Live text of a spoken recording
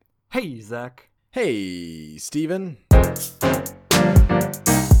Hey, Zach. Hey, Steven. All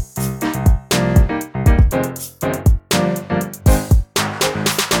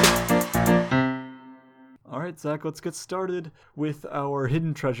right, Zach, let's get started with our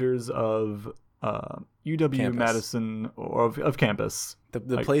hidden treasures of UW-Madison, or of campus.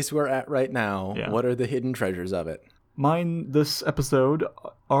 The place we're at right now, Yeah. What are the hidden treasures of it? Mine this episode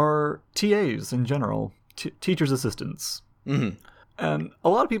are TAs in general, teacher's assistants. Mm-hmm. And a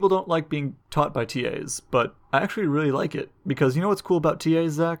lot of people don't like being taught by TAs, but I actually really like it because you know what's cool about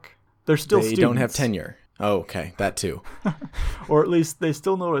TAs, Zach? They're still They students. don't have tenure. Oh, okay, that too. Or at least they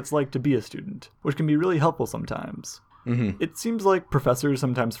still know what it's like to be a student, which can be really helpful sometimes. Mm-hmm. It seems like professors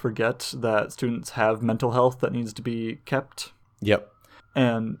sometimes forget that students have mental health that needs to be kept. Yep.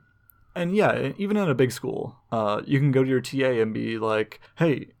 And yeah, even in a big school, you can go to your TA and be like,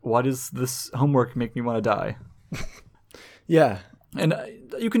 hey, why does this homework make me want to die? Yeah. And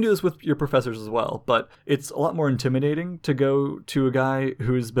you can do this with your professors as well, but it's a lot more intimidating to go to a guy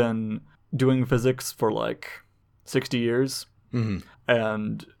who's been doing physics for like 60 years. Mm-hmm.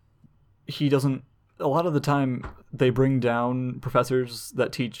 And he doesn't, a lot of the time they bring down professors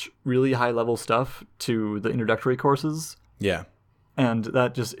that teach really high level stuff to the introductory courses. Yeah. And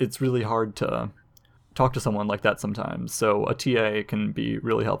that just, it's really hard to talk to someone like that sometimes. So a TA can be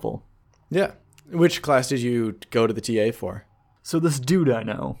really helpful. Yeah. Which class did you go to the TA for? So this dude I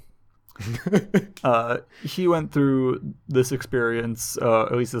know, he went through this experience,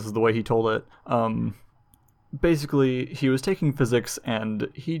 at least this is the way he told it. Basically, he was taking physics and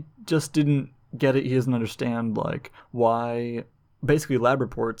he just didn't get it. He doesn't understand, like, why basically lab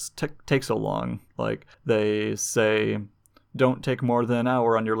reports take so long. Like, they say, don't take more than an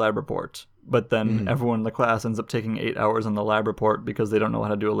hour on your lab report. But then everyone in the class ends up taking 8 hours on the lab report because they don't know how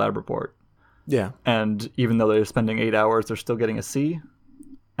to do a lab report. Yeah. And even though they're spending 8 hours, they're still getting a C.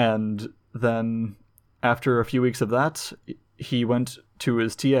 And then after a few weeks of that, he went to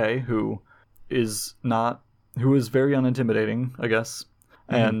his TA, who is very unintimidating, I guess,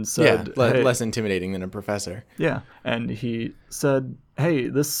 and said, hey, less intimidating than a professor. Yeah. And he said, hey,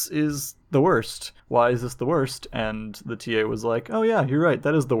 this is the worst. Why is this the worst? And the TA was like, oh yeah, you're right.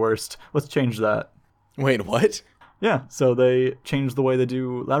 That is the worst. Let's change that. Wait, what? Yeah. So they changed the way they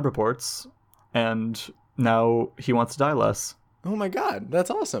do lab reports. And now he wants to die less. Oh my God, that's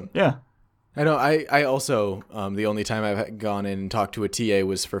awesome. Yeah. I know. I also, the only time I've gone in and talked to a TA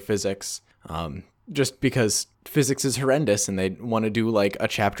was for physics, just because physics is horrendous and they want to do like a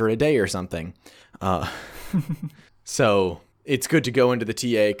chapter a day or something. So it's good to go into the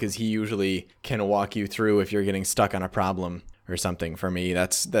TA because he usually can walk you through if you're getting stuck on a problem or something. For me,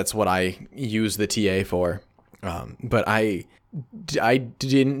 that's what I use the TA for. But I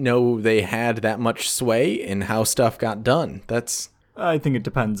didn't know they had that much sway in how stuff got done. I think it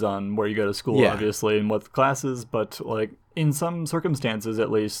depends on where you go to school, obviously, and what classes, but like in some circumstances,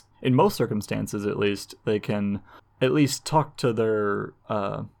 at least, in most circumstances, at least, they can at least talk to their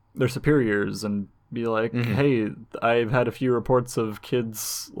superiors and be like, hey, I've had a few reports of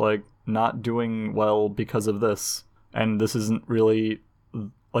kids like not doing well because of this, and this isn't really,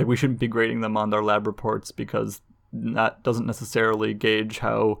 like, we shouldn't be grading them on their lab reports because that doesn't necessarily gauge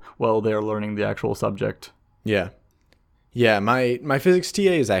how well they're learning the actual subject. Yeah. Yeah, my physics TA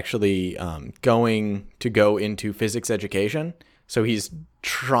is actually going to go into physics education. So he's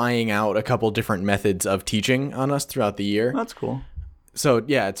trying out a couple different methods of teaching on us throughout the year. That's cool. So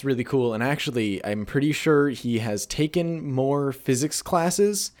yeah, it's really cool. And actually, I'm pretty sure he has taken more physics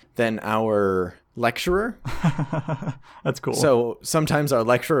classes than our lecturer. That's cool. So sometimes our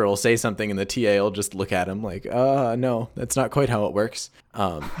lecturer will say something and the TA will just look at him like, no, that's not quite how it works.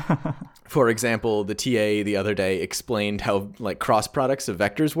 For example, the TA the other day explained how like cross products of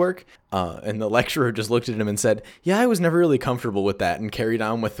vectors work. And the lecturer just looked at him and said, yeah, I was never really comfortable with that, and carried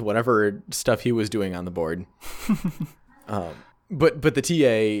on with whatever stuff he was doing on the board. But the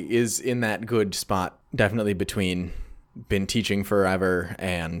TA is in that good spot, definitely between been teaching forever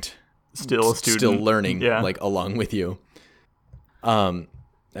and still a student, still learning, like along with you.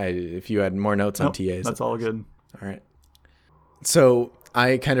 If you had more notes on TAs, that's all good. All right. So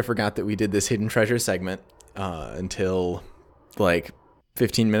I kind of forgot that we did this hidden treasure segment until like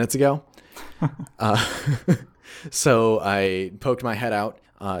 15 minutes ago. So I poked my head out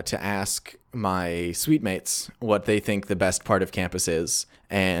to ask my suite mates what they think the best part of campus is,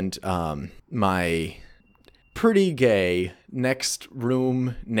 and my pretty gay next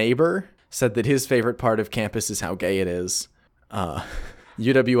room neighbor said that his favorite part of campus is how gay it is.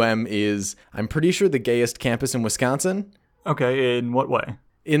 UWM is, I'm pretty sure, the gayest campus in Wisconsin. Okay, in what way?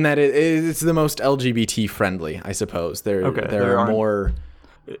 In that it's the most LGBT friendly, I suppose. There are more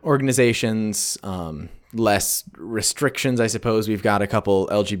organizations, less restrictions, I suppose. We've got a couple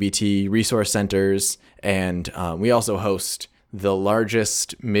LGBT resource centers, and we also host the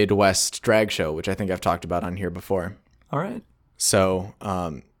largest Midwest drag show, which I think I've talked about on here before. All right. So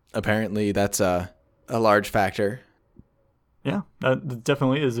apparently that's a large factor. Yeah, that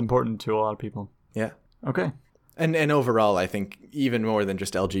definitely is important to a lot of people. Yeah. Okay. And overall, I think even more than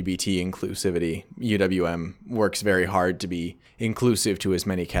just LGBT inclusivity, UWM works very hard to be inclusive to as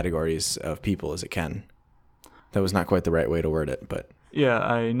many categories of people as it can. That was not quite the right way to word it, but... Yeah,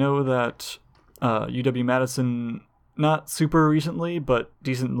 I know that UW-Madison, not super recently, but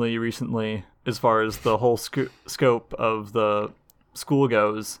decently recently, as far as the whole scope of the school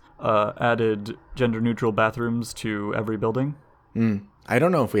goes, added gender-neutral bathrooms to every building. I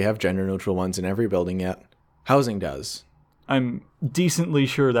don't know if we have gender-neutral ones in every building yet. Housing does. I'm decently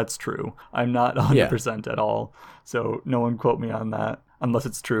sure that's true. I'm not 100% at all, so no one quote me on that. Unless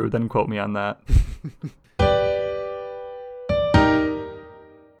it's true, then quote me on that.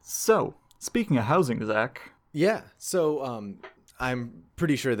 So, speaking of housing, Zach. Yeah, so I'm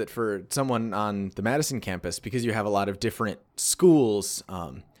pretty sure that for someone on the Madison campus, because you have a lot of different schools,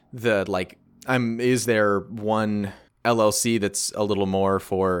 is there one LLC that's a little more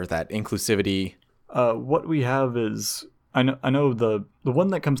for that inclusivity? What we have is, I know the one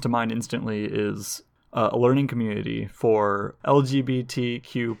that comes to mind instantly is a learning community for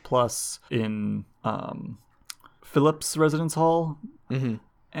LGBTQ plus in Phillips Residence Hall. Mm-hmm.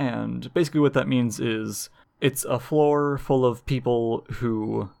 And basically what that means is it's a floor full of people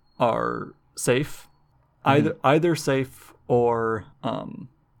who are safe, either safe or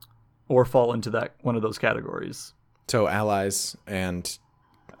fall into that one of those categories. So allies and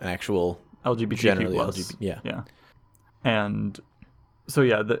an actual LGBTQ+. Generally LGBT, yeah. And so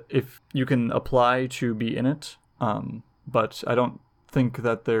if you can apply to be in it, but I don't think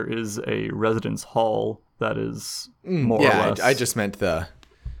that there is a residence hall that is more or less. I just meant the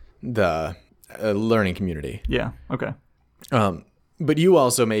learning community. Yeah. Okay. But you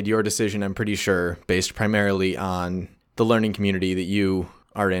also made your decision, I'm pretty sure, based primarily on the learning community that you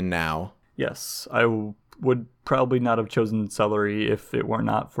are in now. Yes, I would probably not have chosen Celery if it were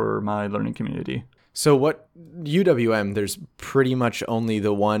not for my learning community. So what UWM, there's pretty much only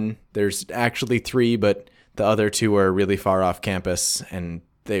the one. There's actually 3, but the other 2 are really far off campus, and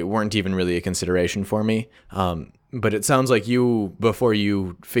they weren't even really a consideration for me. But it sounds like you, before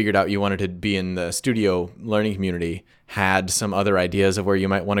you figured out you wanted to be in the studio learning community, had some other ideas of where you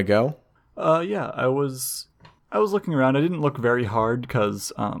might want to go? Yeah, I was looking around. I didn't look very hard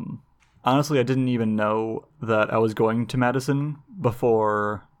because, honestly, I didn't even know that I was going to Madison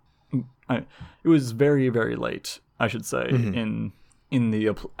before. It was very, very late, I should say, in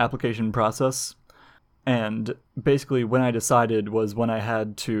the application process. And basically when I decided was when I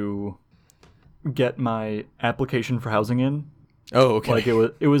had to get my application for housing in. Oh, okay. Like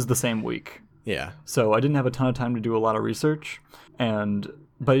it was the same week. Yeah. So I didn't have a ton of time to do a lot of research, but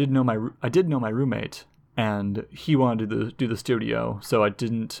I did know my roommate, and he wanted to do the studio, so I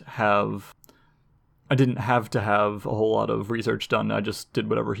didn't have to have a whole lot of research done. I just did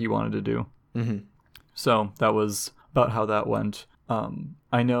whatever he wanted to do. Mm-hmm. So that was about how that went.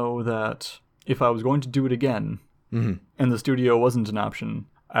 I know that if I was going to do it again, and the studio wasn't an option,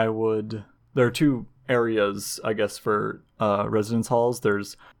 I would. There are 2 areas, I guess, for residence halls.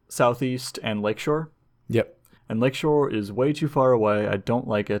 There's Southeast and Lakeshore. Yep. And Lakeshore is way too far away. I don't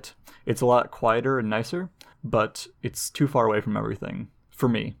like it. It's a lot quieter and nicer, but it's too far away from everything for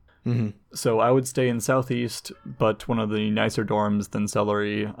me. Mm-hmm. So I would stay in Southeast, but one of the nicer dorms than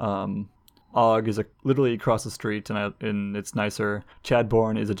Celery. Og is literally across the street, and it's nicer.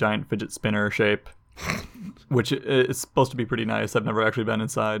 Chadbourne is a giant fidget spinner shape, which is supposed to be pretty nice. I've never actually been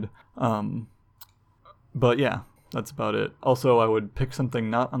inside. But yeah, that's about it. Also, I would pick something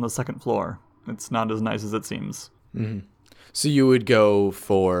not on the second floor. It's not as nice as it seems. Mm-hmm. So you would go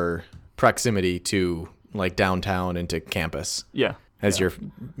for proximity to like downtown and to campus. Yeah. As your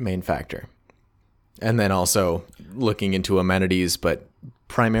main factor. And then also looking into amenities, but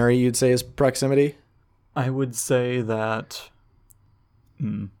primary you'd say is proximity? I would say that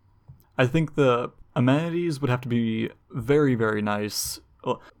I think the amenities would have to be very, very nice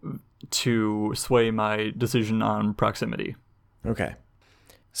to sway my decision on proximity. Okay.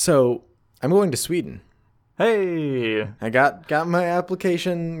 So I'm going to Sweden. Hey! I got my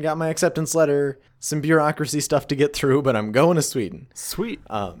application, got my acceptance letter, some bureaucracy stuff to get through, but I'm going to Sweden. Sweet.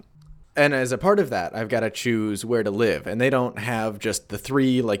 And as a part of that, I've got to choose where to live. And they don't have just the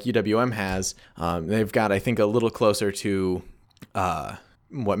 3 like UWM has. They've got, I think, a little closer to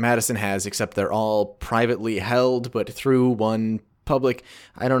what Madison has, except they're all privately held, but through one public.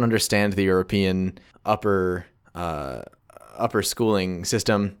 I don't understand the European upper schooling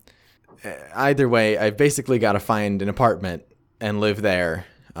system. Either way, I've basically got to find an apartment and live there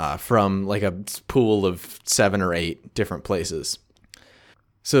from like a pool of 7 or 8 different places.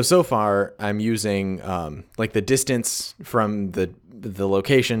 So far, I'm using like the distance from the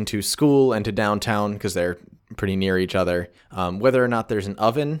location to school and to downtown because they're pretty near each other. Whether or not there's an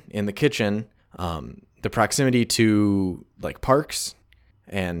oven in the kitchen, the proximity to like parks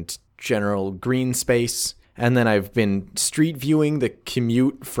and general green space. And then I've been street viewing the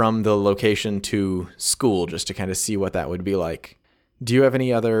commute from the location to school just to kind of see what that would be like. Do you have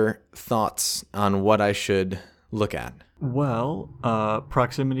any other thoughts on what I should look at? Well,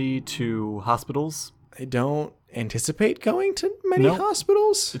 proximity to hospitals. I don't anticipate going to many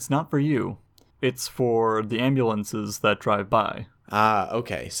hospitals. It's not for you. It's for the ambulances that drive by.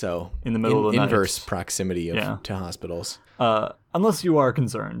 Okay. So in the middle of the inverse night. Proximity to hospitals. Unless you are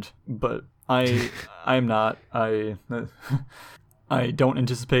concerned, but I'm not. I don't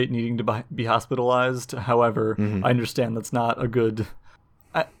anticipate needing to be hospitalized. However, I understand that's not a good.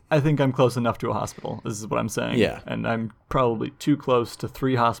 I think I'm close enough to a hospital. This is what I'm saying. Yeah. And I'm probably too close to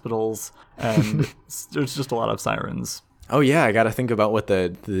 3 hospitals, and there's just a lot of sirens. Oh yeah, I got to think about what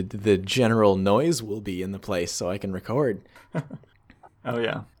the general noise will be in the place so I can record. Oh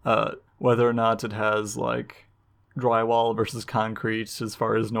yeah. Whether or not it has like drywall versus concrete as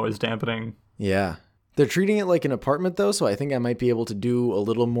far as noise dampening. Yeah. They're treating it like an apartment though, so I think I might be able to do a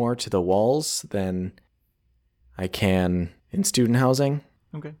little more to the walls than I can in student housing.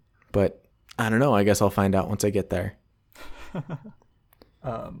 Okay. But I don't know. I guess I'll find out once I get there.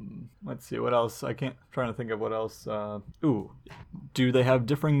 Let's see what else. Trying to think of what else. Do they have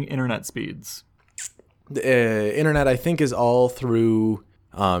differing internet speeds? The internet, I think, is all through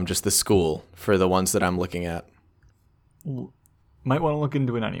just the school for the ones that I'm looking at. Might want to look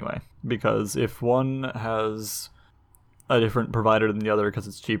into it anyway, because if one has a different provider than the other because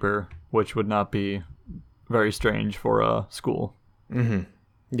it's cheaper, which would not be very strange for a school. Mm-hmm.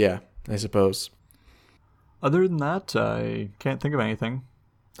 Yeah, I suppose. Other than that, I can't think of anything.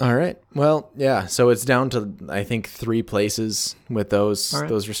 All right. Well, yeah. So it's down to, I think, 3 places with those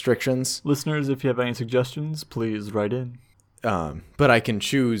restrictions. Listeners, if you have any suggestions, please write in. But I can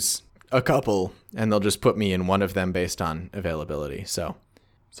choose a couple, and they'll just put me in one of them based on availability. So,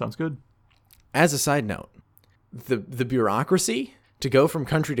 sounds good. As a side note, the bureaucracy to go from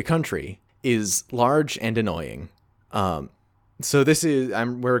country to country is large and annoying. So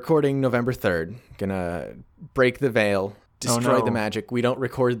we're recording November 3rd. Gonna break the veil, destroy the magic. We don't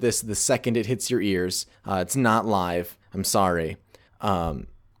record this the second it hits your ears. It's not live. I'm sorry. I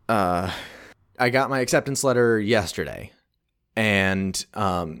got my acceptance letter yesterday, and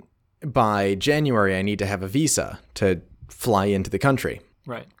by January I need to have a visa to fly into the country.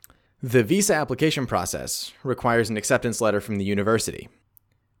 Right. The visa application process requires an acceptance letter from the university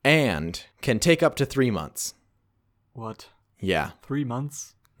and can take up to 3 months. What? Yeah. 3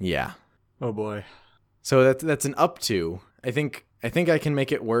 months? Yeah. Oh boy. So that's an up to. I think I can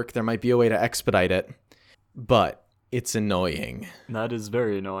make it work. There might be a way to expedite it, but it's annoying. That is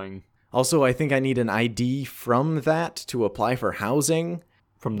very annoying. Also, I think I need an ID from that to apply for housing.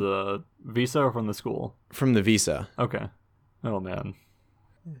 From the visa or from the school? From the visa. Okay. Oh man.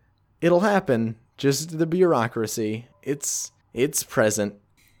 It'll happen. Just the bureaucracy. It's present.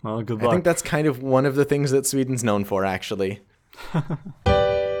 Well, good luck. I think that's kind of one of the things that Sweden's known for, actually.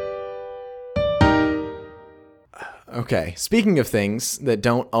 Okay, speaking of things that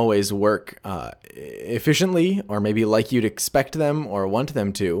don't always work efficiently, or maybe like you'd expect them or want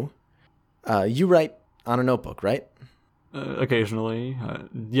them to, you write on a notebook, right? Occasionally.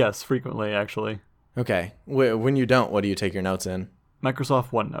 Yes, frequently, actually. Okay. When you don't, what do you take your notes in? Microsoft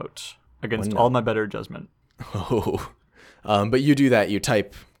OneNote, against all my better judgment. Oh. But you do that, you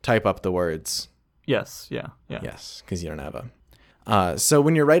type up the words. Yes, yeah. Yes, because you don't have a... So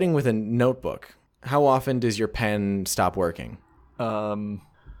when you're writing with a notebook, how often does your pen stop working? I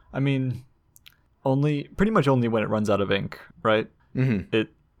mean, pretty much only when it runs out of ink, right?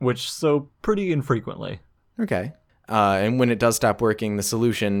 Mm-hmm. So pretty infrequently. Okay. And when it does stop working, the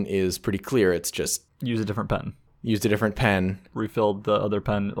solution is pretty clear. It's just... Use a different pen. Used a different pen. Refilled the other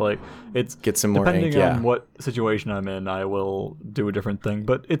pen. Like, it's... Get some more ink, depending on what situation I'm in, I will do a different thing.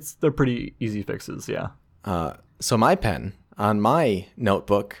 But they're pretty easy fixes, yeah. So my pen on my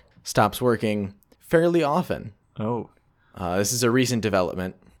notebook stops working fairly often. Oh. This is a recent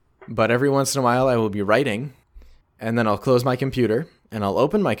development. But every once in a while I will be writing, and then I'll close my computer, and I'll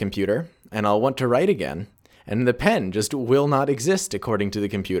open my computer, and I'll want to write again. And the pen just will not exist according to the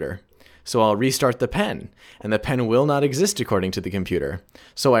computer. So I'll restart the pen, and the pen will not exist according to the computer.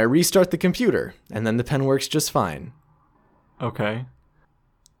 So I restart the computer, and then the pen works just fine. Okay.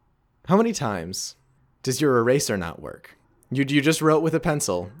 How many times does your eraser not work? You just wrote with a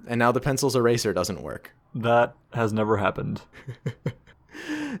pencil, and now the pencil's eraser doesn't work. That has never happened.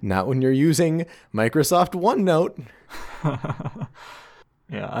 Not when you're using Microsoft OneNote.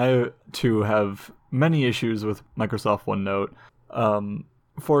 Yeah, I, too, have many issues with Microsoft OneNote.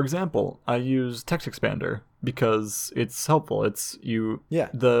 For example, I use TextExpander because it's helpful. Yeah.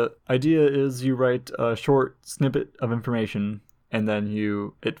 The idea is you write a short snippet of information, and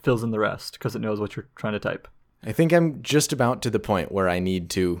then it fills in the rest because it knows what you're trying to type. I think I'm just about to the point where I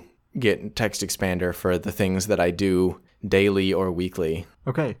need to get TextExpander for the things that I do daily or weekly.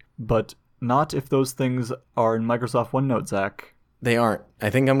 Okay, but not if those things are in Microsoft OneNote, Zach. They aren't.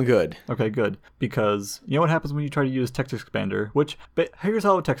 I think I'm good. Okay, good. Because you know what happens when you try to use TextExpander? But here's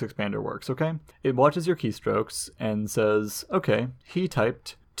how TextExpander works, okay? It watches your keystrokes and says, okay, he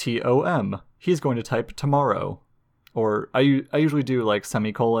typed TOM. He's going to type tomorrow. Or I usually do like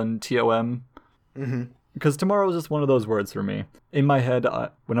semicolon TOM. Mm-hmm. Because tomorrow is just one of those words for me. In my head,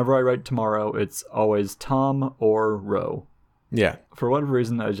 whenever I write tomorrow, it's always Tom or row. Yeah. For whatever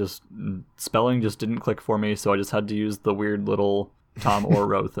reason, spelling just didn't click for me, so I just had to use the weird little Tom or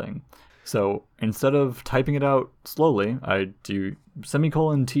row thing. So instead of typing it out slowly, I do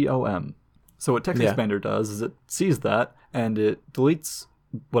semicolon TOM. So what TextExpander does is it sees that, and it deletes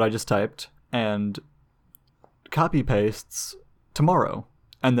what I just typed, and copy pastes tomorrow,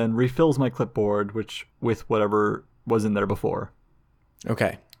 and then refills my clipboard with whatever was in there before.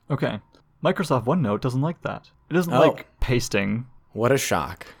 Okay. Microsoft OneNote doesn't like that. It doesn't like pasting. What a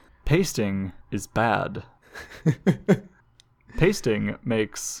shock. Pasting is bad. Pasting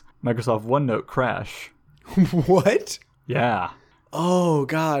makes Microsoft OneNote crash. What? Yeah. Oh,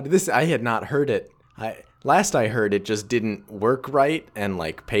 God. I had not heard it. Last I heard, it just didn't work right and,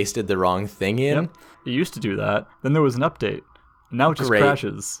 pasted the wrong thing in. Yep. It used to do that. Then there was an update. Now it just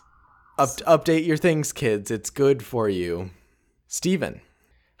crashes. Update your things, kids. It's good for you. Steven,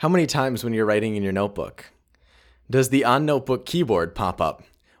 how many times when you're writing in your notebook does the on-notebook keyboard pop up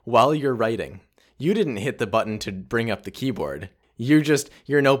while you're writing? You didn't hit the button to bring up the keyboard.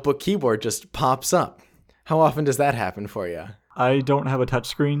 Your notebook keyboard just pops up. How often does that happen for you? I don't have a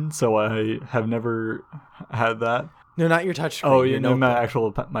touchscreen, so I have never had that. No, not your touchscreen. Oh, no, my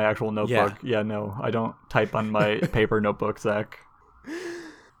actual notebook. Yeah, no, I don't type on my paper notebook, Zach.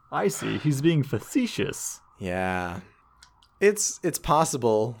 I see. He's being facetious. Yeah. It's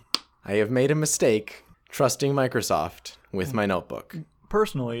possible I have made a mistake trusting Microsoft with my notebook.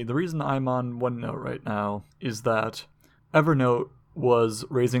 Personally, the reason I'm on OneNote right now is that Evernote was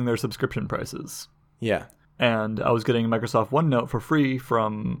raising their subscription prices. Yeah. And I was getting Microsoft OneNote for free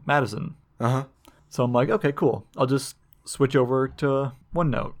from Madison. Uh-huh. So I'm like, okay, cool. I'll just switch over to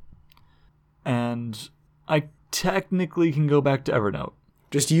OneNote. And I technically can go back to Evernote.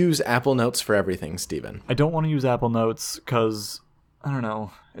 Just use Apple Notes for everything, Steven. I don't want to use Apple Notes because, I don't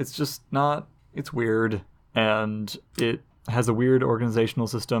know, it's just not, it's weird. And it has a weird organizational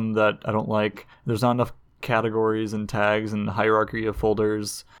system that I don't like. There's not enough categories and tags and hierarchy of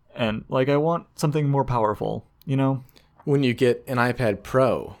folders. And, I want something more powerful, you know? When you get an iPad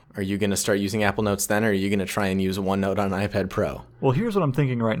Pro, are you going to start using Apple Notes then, or are you going to try and use OneNote on an iPad Pro? Well, here's what I'm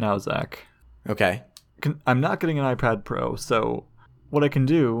thinking right now, Zach. Okay. I'm not getting an iPad Pro, so what I can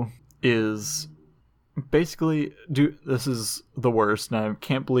do is basically this is the worst, and I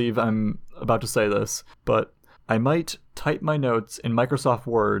can't believe I'm about to say this, but I might type my notes in Microsoft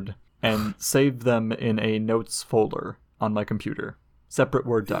Word and save them in a notes folder on my computer. Separate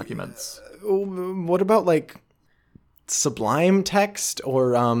Word documents. What about, Sublime Text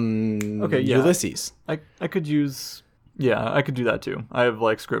or Ulysses? I could use... Yeah, I could do that too. I have,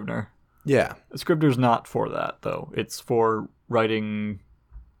 Scrivener. Yeah. Scrivener's not for that, though. It's for writing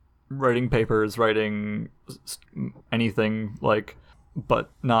papers, writing anything, but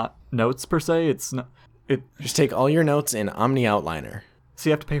not notes per se. It's not... Just take all your notes in Omni Outliner. So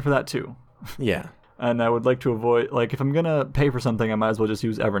you have to pay for that too. Yeah. And I would like to avoid, if I'm going to pay for something, I might as well just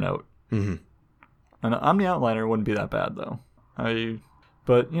use Evernote. Mm-hmm. And Omni Outliner wouldn't be that bad, though.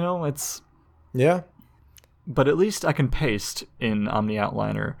 But, it's... Yeah. But at least I can paste in Omni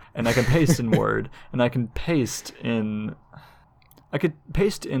Outliner, and I can paste in Word, and I can paste in... I could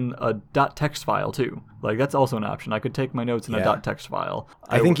paste in a .text file, too. That's also an option. I could take my notes in a .text file.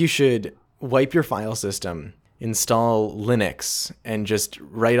 I think you should wipe your file system, install Linux, and just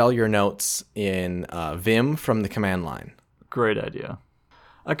write all your notes in Vim from the command line. Great idea.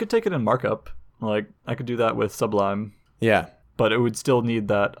 I could take it in markup. I could do that with Sublime. Yeah. But it would still need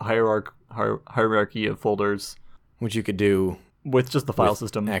that hierarchy of folders. Which you could do with just the file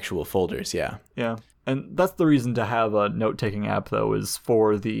system. Actual folders, yeah. Yeah. And that's the reason to have a note-taking app, though, is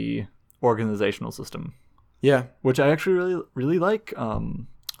for the organizational system. Yeah. Which I actually really, really like.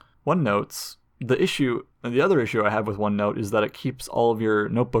 OneNote's, the other issue I have with OneNote is that it keeps all of your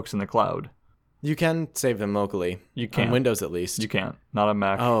notebooks in the cloud. You can save them locally. You can. On Windows, at least. You can't. Not on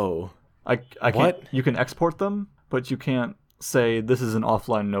Mac. Oh. I can't. What? You can export them, but you can't say this is an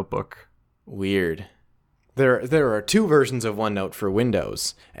offline notebook. Weird. There are 2 versions of OneNote for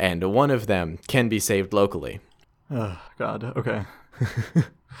Windows, and one of them can be saved locally. Oh, God. Okay.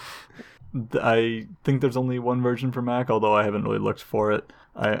 I think there's only one version for Mac, although I haven't really looked for it.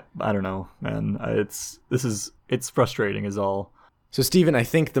 I don't know, man. It's frustrating is all. So, Steven, I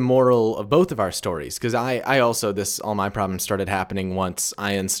think the moral of both of our stories, because I also, all my problems started happening once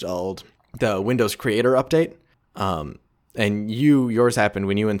I installed the Windows Creator Update. And yours happened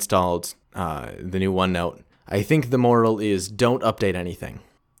when you installed the new OneNote. I think the moral is don't update anything.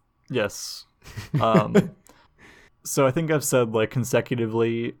 Yes. So I think I've said like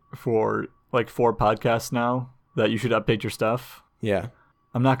consecutively for like 4 podcasts now that you should update your stuff. Yeah.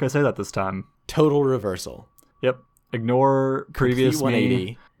 I'm not going to say that this time. Total reversal. Yep. Ignore previous 180.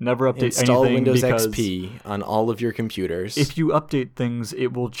 Me. Never update Install anything Windows because XP on all of your computers. If you update things,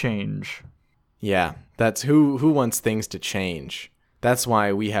 it will change. Yeah. That's who wants things to change. That's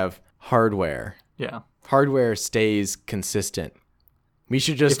why we have hardware. Yeah. Hardware stays consistent. We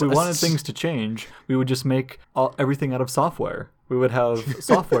should just... If we wanted things to change, we would just make everything out of software. We would have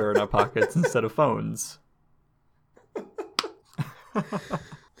software in our pockets instead of phones.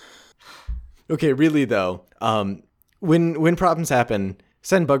 Okay, really though, when problems happen,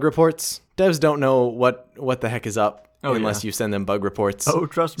 send bug reports. Devs don't know what the heck is up unless you send them bug reports. Oh,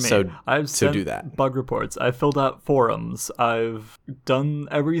 trust me. I've sent do that. Bug reports. I've filled out forums. I've done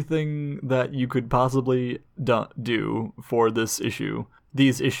everything that you could possibly do for this issue.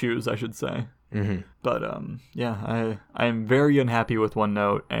 These issues, I should say. Mm-hmm. But I am very unhappy with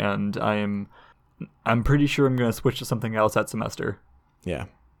OneNote, and I'm pretty sure I'm going to switch to something else that semester. Yeah.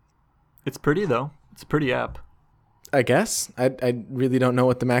 It's pretty, though. It's a pretty app. I guess. I really don't know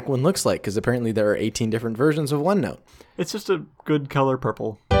what the Mac one looks like, because apparently there are 18 different versions of OneNote. It's just a good color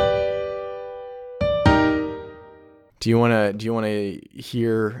purple. Do you want to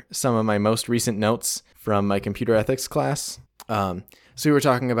hear some of my most recent notes from my computer ethics class? So we were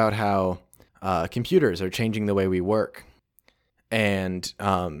talking about how computers are changing the way we work. And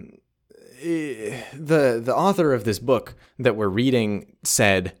the author of this book that we're reading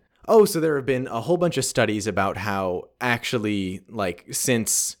said, so there have been a whole bunch of studies about how actually, like,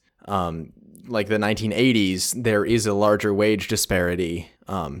 since like the 1980s, there is a larger wage disparity.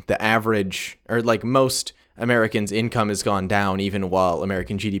 The average, or like most Americans' income has gone down even while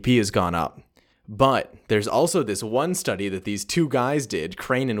American GDP has gone up. But there's also this one study that these 2 guys did,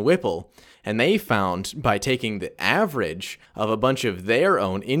 Crane and Whipple, and they found by taking the average of a bunch of their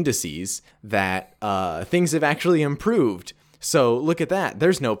own indices that things have actually improved. So look at that.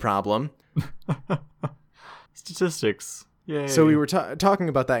 There's no problem. Statistics. Yay. So we were talking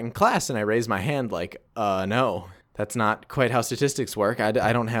about that in class, and I raised my hand like, no, that's not quite how statistics work.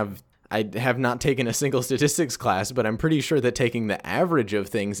 I have not taken a single statistics class, but I'm pretty sure that taking the average of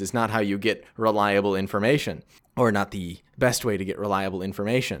things is not how you get reliable information, or not the best way to get reliable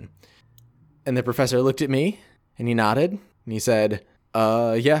information. And the professor looked at me, and he nodded, and he said,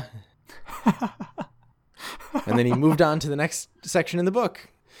 yeah. And then he moved on to the next section in the book.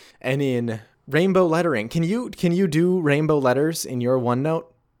 And in rainbow lettering, can you do rainbow letters in your OneNote?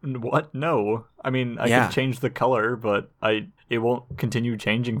 What? No. I mean, I can change the color, but it won't continue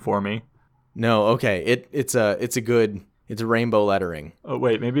changing for me. No, okay. It's a rainbow lettering. Oh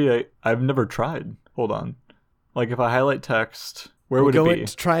wait, maybe I've never tried. Hold on. Like if I highlight text, where would it be?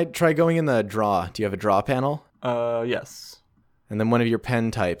 Try going in the draw. Do you have a draw panel? Yes. And then one of your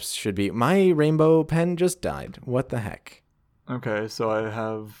pen types should be, my rainbow pen just died. What the heck? Okay, so I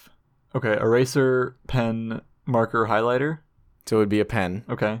have eraser, pen, marker, highlighter. So it would be a pen.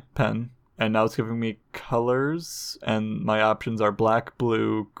 Okay, pen. And now it's giving me colors, and my options are black,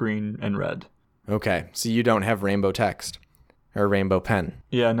 blue, green, and red. Okay, so you don't have rainbow text or rainbow pen.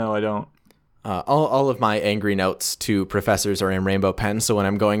 Yeah, no, I don't. All of my angry notes to professors are in rainbow pen, so when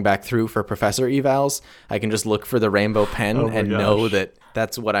I'm going back through for professor evals, I can just look for the rainbow pen and know that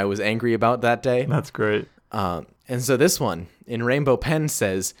that's what I was angry about that day. That's great. And so this one in rainbow pen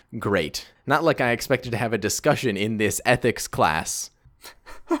says, great. Not like I expected to have a discussion in this ethics class.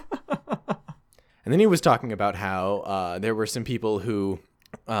 And then he was talking about how there were some people who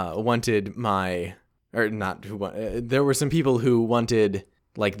wanted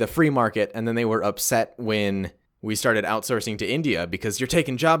like the free market, and then they were upset when we started outsourcing to India because you're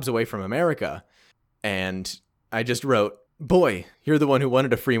taking jobs away from America. And I just wrote, boy, you're the one who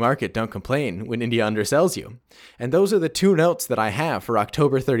wanted a free market. Don't complain when India undersells you. And those are the 2 notes that I have for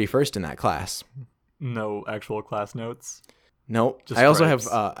October 31st in that class. No actual class notes? No. Just I also gripes.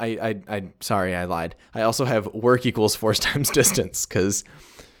 have, sorry, I lied. I also have work equals force times distance because,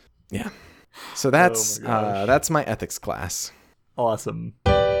 yeah. So that's my ethics class. Awesome.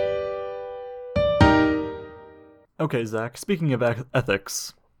 Okay, Zach, speaking of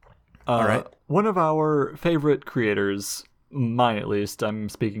ethics, All right. One of our favorite creators, mine at least, I'm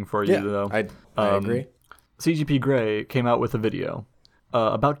speaking for you though. I agree. CGP Grey came out with a video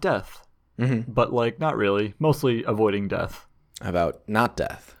about death, but like not really, mostly avoiding death. About not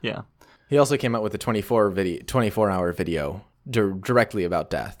death. Yeah. He also came out with a 24-hour video directly about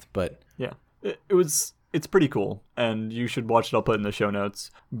death, but yeah, it's pretty cool, and you should watch it. I'll put it in the show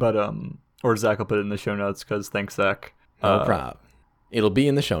notes, but or Zach will put it in the show notes because thanks, Zach. No problem. It'll be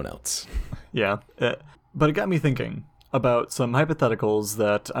in the show notes. Yeah, but it got me thinking about some hypotheticals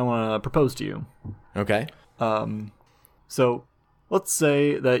that I want to propose to you. Okay. So let's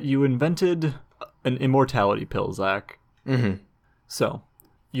say that you invented an immortality pill, Zach. Mm-hmm. So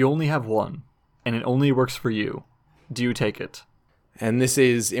you only have one, and it only works for you. Do you take it? And this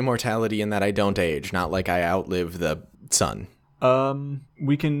is immortality in that I don't age, not like I outlive the sun.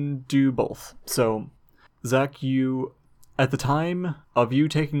 We can do both. So, Zach, you, at the time of you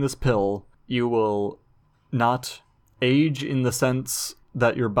taking this pill, you will not age in the sense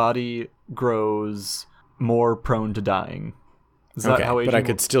that your body grows more prone to dying. Is that how aging but I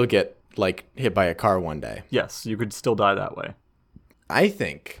could still get, like, hit by a car one day. Yes, you could still die that way. I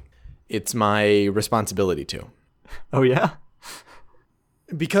think it's my responsibility to. Oh, yeah?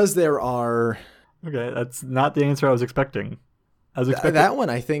 Because there are... Okay, that's not the answer I was expecting. I was expecting that one,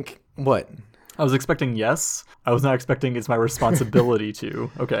 I think... What? I was expecting yes. I was not expecting it's my responsibility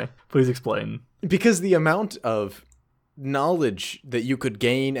to. Okay, please explain. Because the amount of knowledge that you could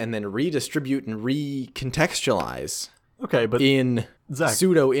gain and then redistribute and recontextualize okay, but in Zach,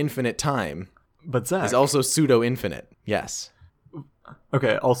 pseudo-infinite time Zach is also pseudo-infinite. Yes.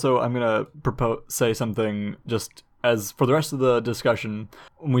 Okay, also I'm going to say something just as for the rest of the discussion.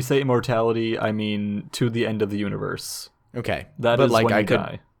 When we say immortality, I mean to the end of the universe. Okay. That but is like when I you could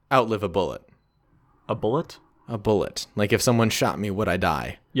die. outlive a bullet. A bullet? A bullet. Like if someone shot me, would I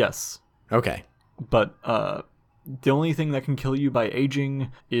die? Yes. Okay. But the only thing that can kill you by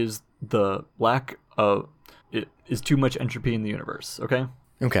aging is the lack of... It is too much entropy in the universe, okay?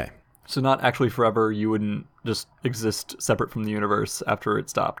 Okay. So not actually forever, you wouldn't just exist separate from the universe after it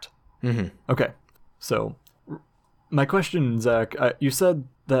stopped. Mm-hmm. Okay, so my question, Zach, you said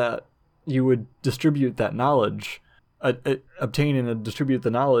that you would distribute that knowledge, obtain and distribute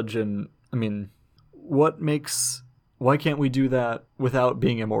the knowledge, and I mean, why can't we do that without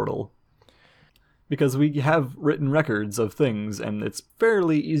being immortal? Because we have written records of things, and it's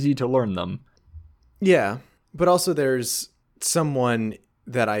fairly easy to learn them. Yeah, but also there's someone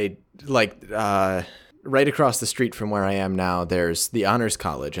that I like right across the street from where I am now. There's the Honors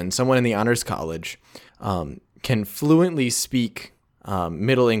College, and someone in the Honors College can fluently speak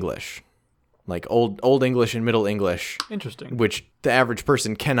Middle English, like old English and Middle English. Interesting. Which the average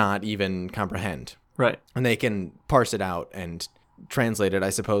person cannot even comprehend. Right. And they can parse it out and translate it, I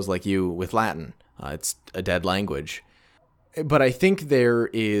suppose, like you with Latin. It's a dead language. But I think there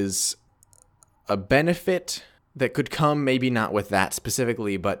is a benefit that could come, maybe not with that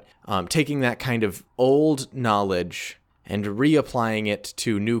specifically, but taking that kind of old knowledge and reapplying it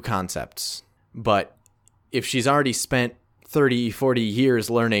to new concepts. But if she's already spent 30, 40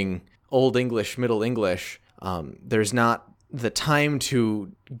 years learning Old English, Middle English, there's not the time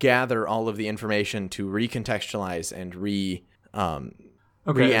to gather all of the information to recontextualize and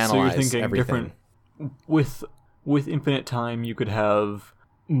reanalyze so you're thinking everything. Different with infinite time, you could have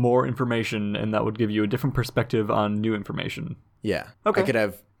more information, and that would give you a different perspective on new information. Yeah. Okay. I could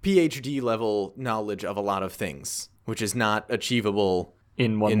have PhD level knowledge of a lot of things, which is not achievable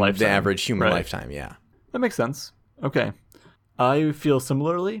in one in lifetime. the average human Right. lifetime. Yeah. That makes sense. Okay. I feel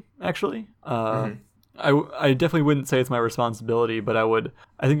similarly, actually. I definitely wouldn't say it's my responsibility, but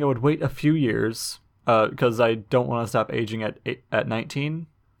I think I would wait a few years because I don't want to stop aging at 19.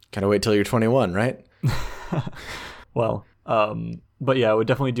 Gotta wait till you're 21, right? Well, but yeah, I would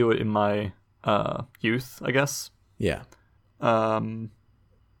definitely do it in my youth, I guess. Yeah. But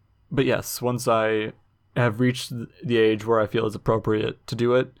yes, once I have reached the age where I feel it's appropriate to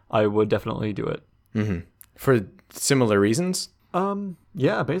do it, I would definitely do it. Mm-hmm. For similar reasons?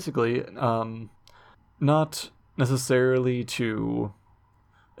 Yeah, basically. Not necessarily to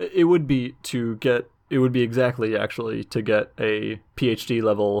It would be exactly actually to get a PhD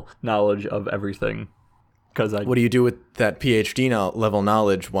level knowledge of everything. What do you do with that PhD level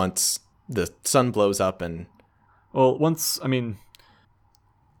knowledge once the sun blows up and... Well,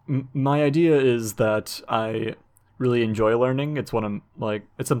 my idea is that I really enjoy learning. It's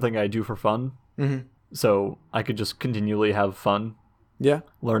it's something I do for fun. Mm-hmm. So I could just continually have fun. Yeah.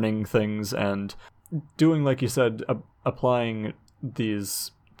 Learning things and doing, like you said, applying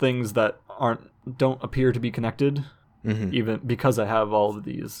these things that don't appear to be connected, even because I have all of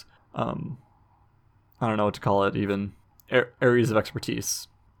these, I don't know what to call it, even areas of expertise.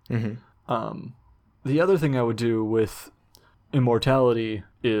 Mm-hmm. The other thing I would do with immortality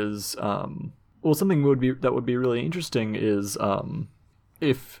is, something that would be really interesting is,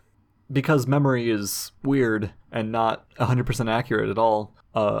 because memory is weird and not 100% accurate at all,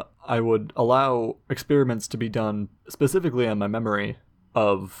 I would allow experiments to be done specifically on my memory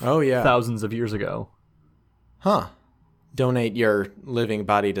of thousands of years ago. Huh. Donate your living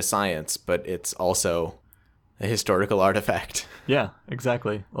body to science, but it's also a historical artifact. Yeah,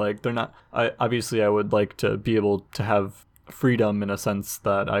 exactly. Like, they're not... Obviously, I would like to be able to have freedom in a sense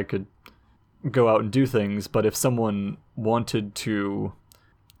that I could go out and do things, but if someone wanted to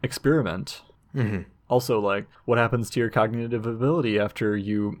experiment... Mm-hmm. Also, like, what happens to your cognitive ability after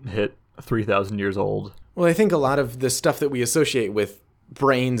you hit 3,000 years old? Well, I think a lot of the stuff that we associate with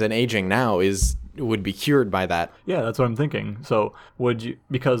brains and aging now would be cured by that. Yeah, that's what I'm thinking. So,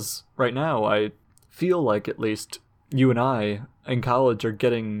 because right now I feel like at least you and I in college are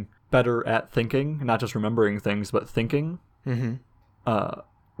getting better at thinking, not just remembering things, but thinking. Mm-hmm.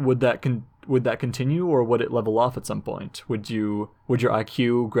 Would that continue, or would it level off at some point? Would your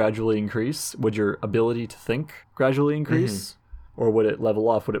IQ gradually increase? Would your ability to think gradually increase? Mm-hmm. Or would it level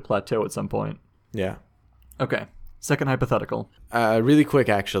off? Would it plateau at some point? Yeah. Okay. Second hypothetical. Really quick,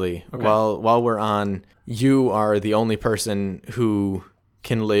 actually. Okay. While we're on, you are the only person who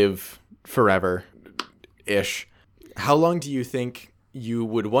can live forever-ish. How long do you think you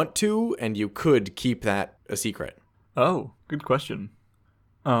would want to and you could keep that a secret? Oh, good question.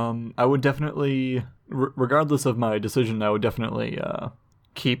 I would definitely, regardless of my decision, I would definitely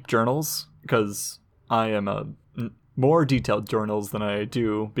keep journals, because I am more detailed journals than I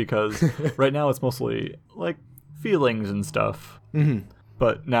do, because right now it's mostly like feelings and stuff. Mm-hmm.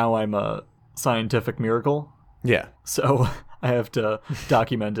 But now I'm a scientific miracle. Yeah. So I have to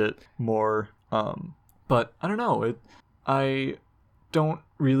document it more. But I don't know. I don't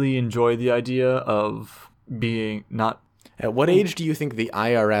really enjoy the idea of being not... At what age do you think the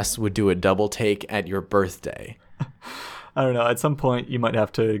IRS would do a double take at your birthday? I don't know. At some point, you might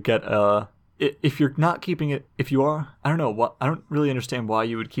have to get if you're not keeping it, if you are, I don't know. I don't really understand why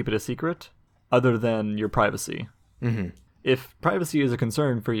you would keep it a secret, other than your privacy. Mm-hmm. If privacy is a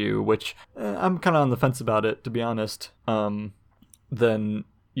concern for you, which I'm kind of on the fence about it, to be honest, then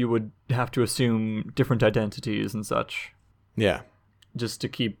you would have to assume different identities and such. Yeah. Just to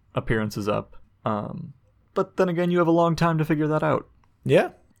keep appearances up. But then again, you have a long time to figure that out.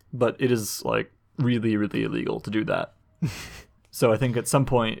 Yeah. But it is, like, really, really illegal to do that. So I think at some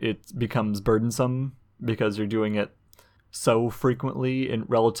point it becomes burdensome because you're doing it so frequently in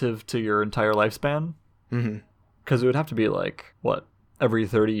relative to your entire lifespan. Mm-hmm. Because it would have to be, like, every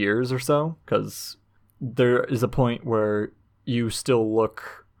 30 years or so? Because there is a point where you still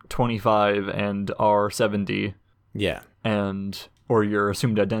look 25 and are 70. Yeah. Or your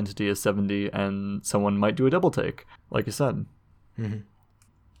assumed identity is 70, and someone might do a double take, like you said. Mm-hmm.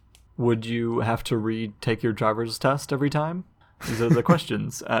 Would you have to retake your driver's test every time? These are the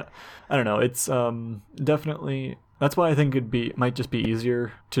questions. I don't know. It's definitely... That's why I think might just be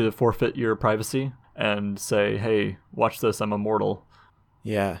easier to forfeit your privacy and say, hey, watch this, I'm immortal.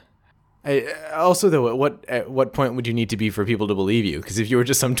 Yeah. Also, though, at what point would you need to be for people to believe you? Because if you were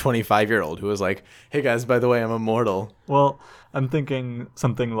just some 25-year-old who was like, hey, guys, by the way, I'm immortal. Well, I'm thinking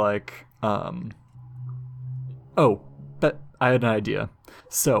something like, but I had an idea.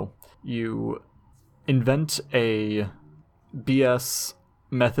 So, you invent a BS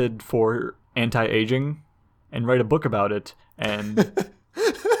method for anti-aging and write a book about it and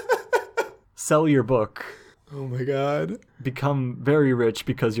sell your book. Oh my god. Become very rich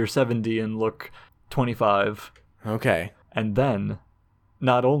because you're 70 and look 25. Okay. And then,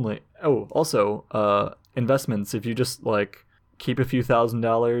 not only... Oh, also, investments. If you just, like, keep a few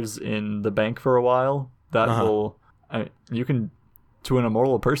 $1,000s in the bank for a while, that will... you can... To an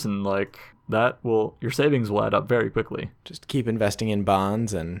immortal person, like, your savings will add up very quickly. Just keep investing in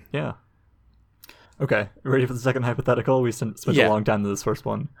bonds and... Yeah. Okay, ready for the second hypothetical? We spent a long time to this first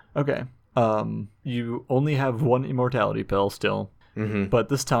one. Okay. You only have one immortality pill still. but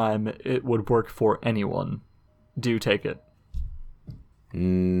this time it would work for anyone. Do you take it?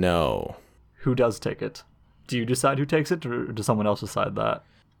 No. Who does take it? Do you decide who takes it, or does someone else decide that?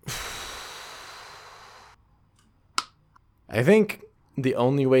 I think the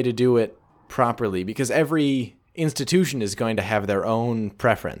only way to do it properly, because every institution is going to have their own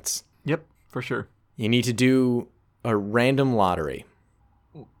preference. Yep, for sure. You need to do a random lottery.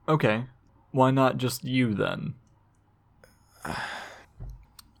 Okay. Why not just you, then?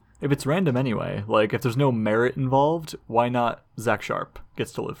 If it's random anyway, like, if there's no merit involved, why not Zach Sharp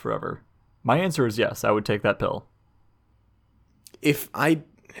gets to live forever? My answer is yes, I would take that pill. I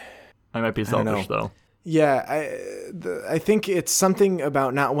might be selfish, though. Yeah, I think it's something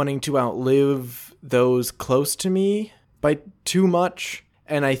about not wanting to outlive those close to me by too much,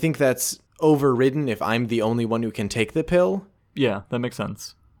 and I think that's overridden if I'm the only one who can take the pill. Yeah, that makes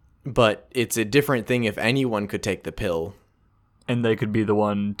sense. But it's a different thing if anyone could take the pill. And they could be the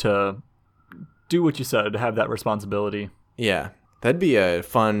one to do what you said, have that responsibility. Yeah, that'd be a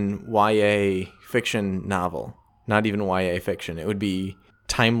fun YA fiction novel. Not even YA fiction. It would be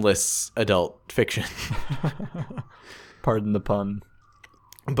timeless adult fiction. Pardon the pun.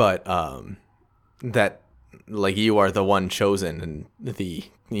 But that, like, you are the one chosen,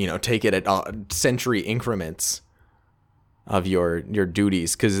 and take it at century increments of your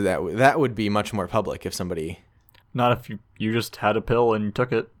duties, because that would be much more public if somebody... Not if you just had a pill and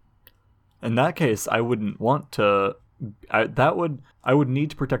took it. In that case, I wouldn't want to... I would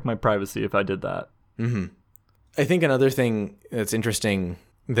need to protect my privacy if I did that. Mm-hmm. I think another thing that's interesting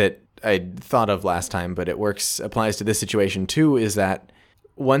that I thought of last time, but applies to this situation too, is that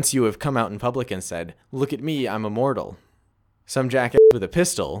once you have come out in public and said, "Look at me, I'm immortal," some jackass with a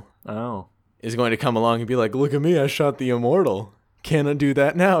pistol is going to come along and be like, "Look at me, I shot the immortal. Can't undo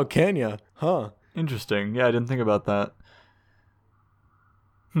that now, can ya? Huh?" Interesting. Yeah, I didn't think about that.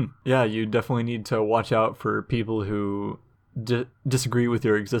 Yeah, you definitely need to watch out for people who disagree with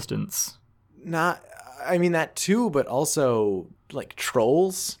your existence. I mean that too, but also like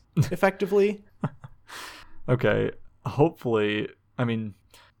trolls, effectively. Okay, hopefully, I mean,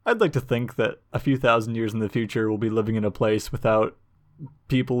 I'd like to think that a few thousand years in the future we'll be living in a place without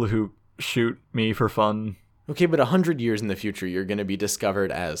people who shoot me for fun. Okay, but 100 years in the future, you're going to be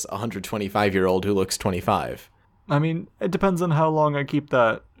discovered as a 125-year-old who looks 25. I mean, it depends on how long I keep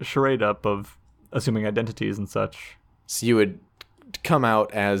that charade up of assuming identities and such. So you would come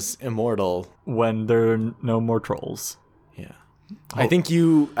out as immortal when there are no more trolls. Yeah. I think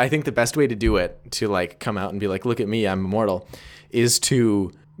the best way to do it, to like come out and be like, "Look at me, I'm immortal," is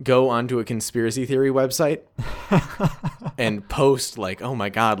to go onto a conspiracy theory website and post like, "Oh my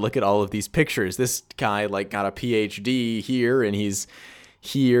God, look at all of these pictures. This guy like got a PhD here, and he's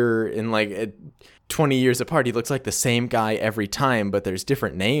here in like 20 years apart. He looks like the same guy every time, but there's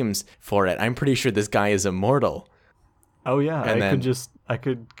different names for it. I'm pretty sure this guy is immortal." Oh yeah, I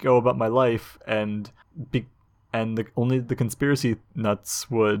could go about my life and only the conspiracy nuts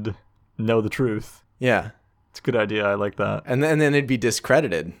would know the truth. Yeah. It's a good idea. I like that. And then it'd be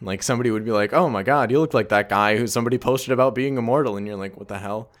discredited. Like somebody would be like, "Oh my God, you look like that guy who somebody posted about being immortal," and you're like, "What the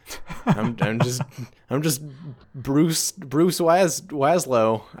hell? I'm just Bruce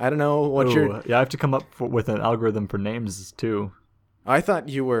Waslow. I don't know what you're." Yeah, I have to come up with an algorithm for names too. I thought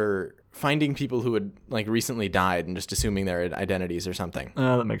you were finding people who had like recently died and just assuming their identities or something.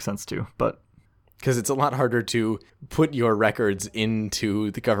 That makes sense too, but because it's a lot harder to put your records into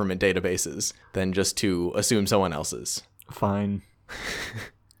the government databases than just to assume someone else's. Fine.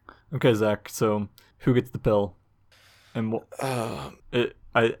 Okay, Zach. So who gets the pill? And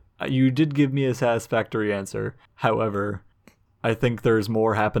you did give me a satisfactory answer. However, I think there's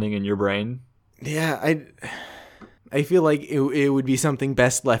more happening in your brain. Yeah, I feel like it would be something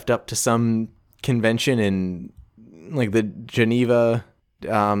best left up to some convention in like the Geneva.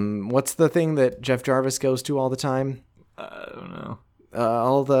 What's the thing that Jeff Jarvis goes to all the time? I don't know.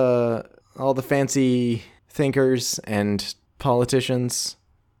 All the fancy thinkers and politicians.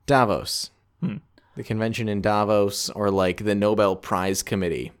 Davos. The convention in Davos, or like the Nobel Prize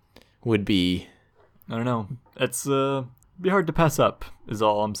Committee would be. I don't know. It's be hard to pass up, is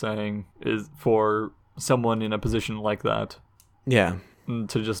all I'm saying, is for someone in a position like that. Yeah.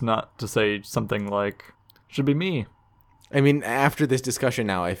 To just not to say something like, "Should be me." I mean, after this discussion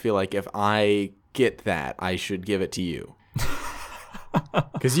now, I feel like if I get that, I should give it to you.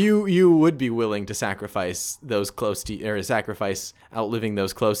 Because you would be willing to sacrifice those close to you, or sacrifice outliving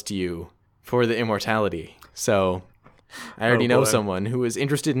those close to you for the immortality. So I already know someone who is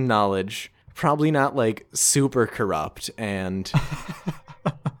interested in knowledge, probably not like super corrupt, and...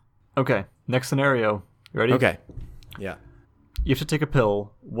 Okay, next scenario. You ready? Okay. Yeah. You have to take a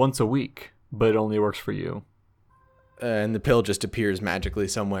pill once a week, but it only works for you. And the pill just appears magically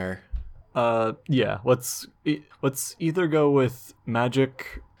somewhere. Yeah. Let's either go with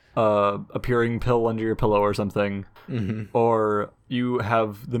magic appearing pill under your pillow or something, or you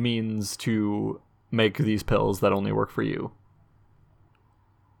have the means to make these pills that only work for you.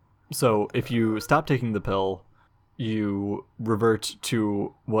 So if you stop taking the pill, you revert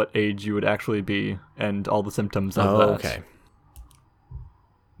to what age you would actually be and all the symptoms of that. Okay.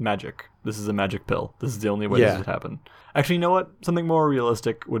 Magic. This is a magic pill. This is the only way this would happen. Actually, you know what? Something more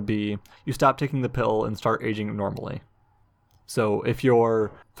realistic would be you stop taking the pill and start aging normally. So if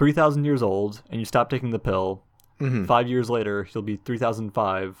you're 3,000 years old and you stop taking the pill, 5 years later, you'll be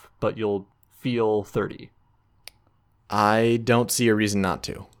 3,005, but you'll feel 30. I don't see a reason not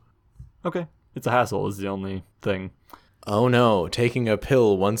to. Okay. It's a hassle is the only thing. Oh no, taking a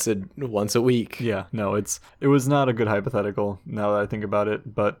pill once a week. Yeah, no, it was not a good hypothetical now that I think about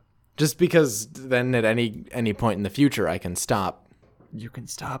it, but just because then at any point in the future I can stop. You can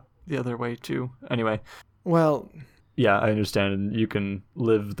stop the other way too. Anyway. Well, yeah, I understand, and you can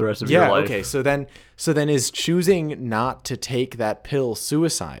live the rest of your life. Yeah, okay. So then is choosing not to take that pill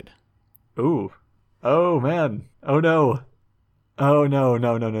suicide? Ooh. Oh man. Oh no. Oh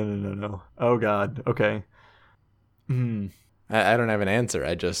no. Oh god. Okay. I don't have an answer.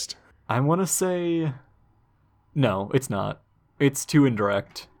 I want to say no, it's not. It's too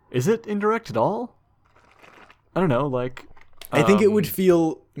indirect. Is it indirect at all? I don't know, like I think it would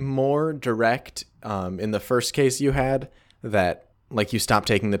feel more direct in the first case you had, that like you stop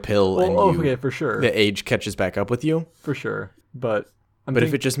taking the pill okay, for sure. The age catches back up with you. For sure. But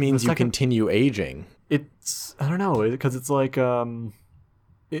if it just means you continue aging, it's I don't know, because it's like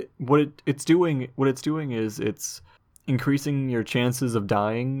what it's doing is it's increasing your chances of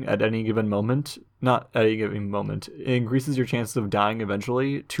dying at any given moment. Not at any given moment. It increases your chances of dying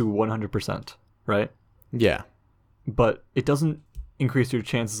eventually to 100%, right? Yeah. But it doesn't increase your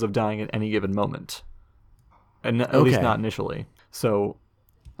chances of dying at any given moment. And at least not initially. So,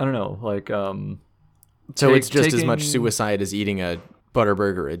 I don't know, like so it's just as much suicide as eating a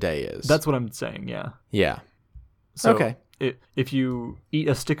Butterburger a day is. That's what I'm saying, yeah. Yeah. So if you eat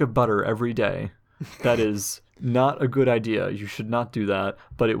a stick of butter every day, that is not a good idea. You should not do that,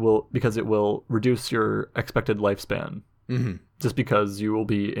 but it will reduce your expected lifespan. Just because you will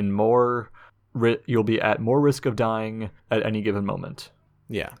be you'll be at more risk of dying at any given moment.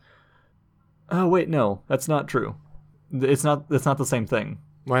 Yeah. Oh wait, no, that's not true. That's not the same thing.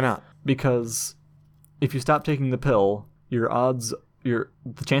 Why not? Because if you stop taking the pill, the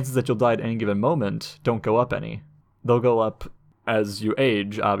chances that you'll die at any given moment don't go up any. They'll go up as you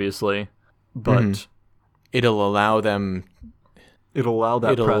age, obviously, but it'll allow that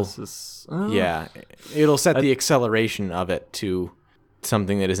process. Yeah, it'll set the acceleration of it to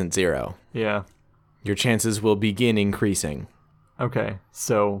something that isn't zero. Yeah. Your chances will begin increasing. Okay,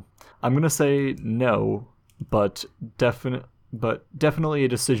 so I'm gonna say no, but definitely a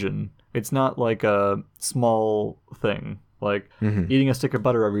decision. It's not like a small thing. Like eating a stick of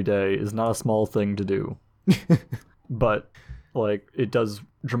butter every day is not a small thing to do. But like it does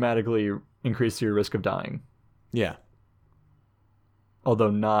dramatically increase your risk of dying. Yeah.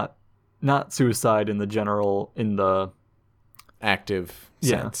 Although not suicide in the active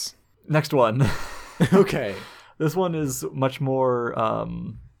sense. Next one. Okay. This one is much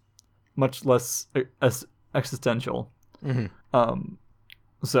less existential.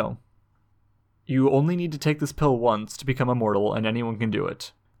 So, you only need to take this pill once to become immortal, and anyone can do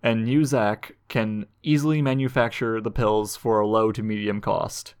it. And you, Zach, can easily manufacture the pills for a low to medium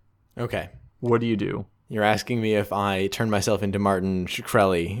cost. Okay. What do you do? You're asking me if I turn myself into Martin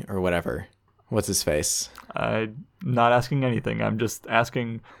Shkreli or whatever. What's his face? I'm not asking anything. I'm just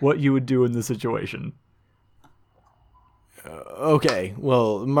asking what you would do in this situation. Okay.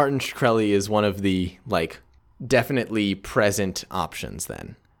 Well, Martin Shkreli is one of the, definitely present options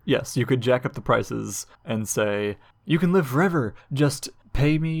then. Yes, you could jack up the prices and say, you can live forever, just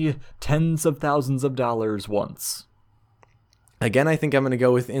pay me tens of thousands of dollars once. Again, I think I'm going to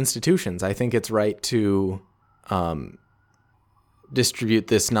go with institutions. I think it's right to distribute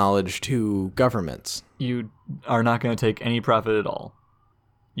this knowledge to governments. You are not going to take any profit at all.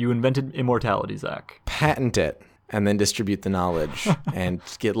 You invented immortality, Zach. Patent it and then distribute the knowledge and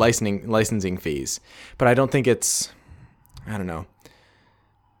get licensing fees. But I don't think it's... I don't know.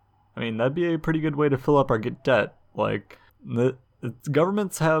 I mean, that'd be a pretty good way to fill up our debt. Like,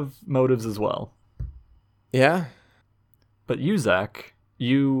 governments have motives as well. Yeah? But you, Zach,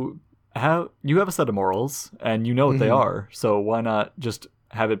 you have a set of morals, and you know what they are, so why not just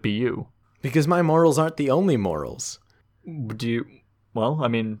have it be you? Because my morals aren't the only morals. Do you? Well, I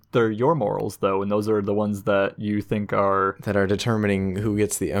mean, they're your morals though, and those are the ones that you think are determining who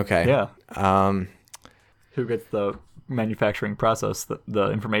gets the okay. Yeah. Who gets the manufacturing process,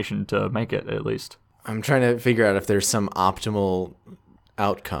 the information to make it at least. I'm trying to figure out if there's some optimal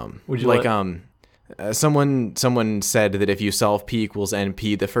outcome. Would you like someone said that if you solve P equals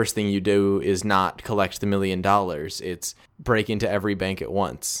NP, the first thing you do is not collect the $1 million. It's break into every bank at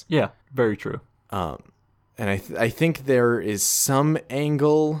once. Yeah, very true. And I think there is some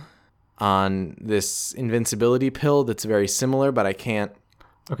angle on this invincibility pill that's very similar, but I can't.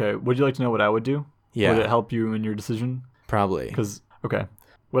 Okay, would you like to know what I would do? Yeah. Would it help you in your decision? Probably. Because, okay,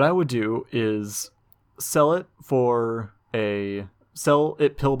 what I would do is sell it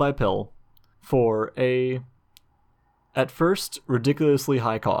pill by pill for at first, ridiculously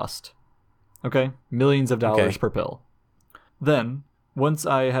high cost. Okay? Millions of dollars per pill. Then, once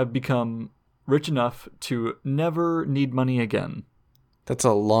I have become rich enough to never need money again. That's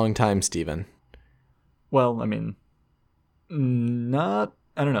a long time, Steven. Well, I mean, I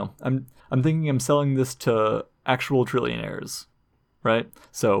don't know. I'm thinking I'm selling this to actual trillionaires, right?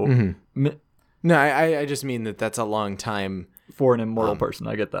 So, No, I just mean that's a long time. For an immortal person,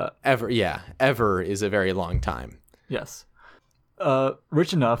 I get that. Ever is a very long time. Yes.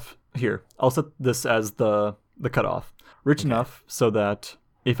 Rich enough, here, I'll set this as the cutoff. Rich enough so that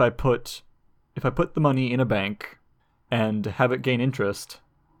if I put the money in a bank and have it gain interest,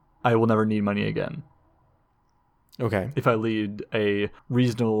 I will never need money again. Okay. If I lead a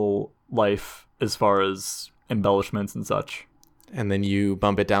reasonable life as far as embellishments and such. And then you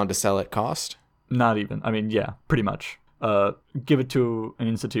bump it down to sell at cost? Not even. I mean, yeah, pretty much. Give it to an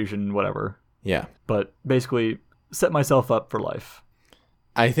institution, whatever. Yeah. But basically, set myself up for life.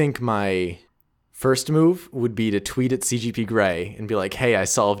 I think my first move would be to tweet at CGP Grey and be like, hey, I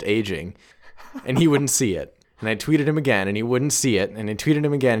solved aging. And he wouldn't see it. And I tweeted him again, and he wouldn't see it. And I tweeted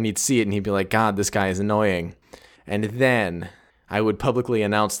him again, and he'd see it, and he'd be like, God, this guy is annoying. And then I would publicly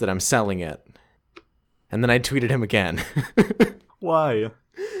announce that I'm selling it. And then I tweeted him again. Why?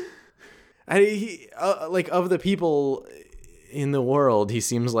 Of the people in the world, he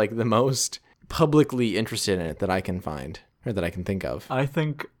seems like the most publicly interested in it that I can find, or that I can think of. I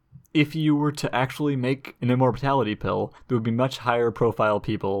think if you were to actually make an immortality pill, there would be much higher profile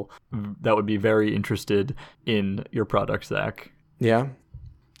people that would be very interested in your product, Zach. Yeah.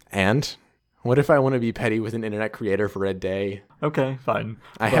 And what if I want to be petty with an internet creator for a day? Okay, fine.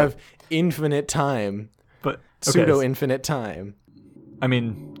 I have infinite time. But pseudo-infinite time. I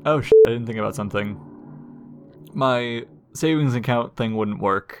mean, I didn't think about something. My savings account thing wouldn't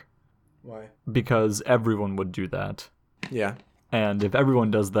work. Why? Because everyone would do that. Yeah. And if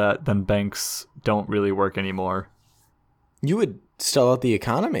everyone does that, then banks don't really work anymore. You would stall out the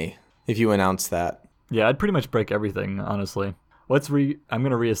economy if you announced that. Yeah, I'd pretty much break everything, honestly. I'm going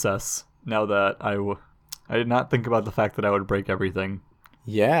to reassess now that I did not think about the fact that I would break everything.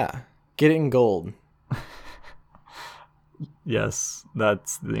 Yeah. Get it in gold. Yes,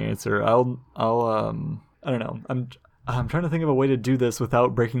 that's the answer. I'll I don't know. I'm trying to think of a way to do this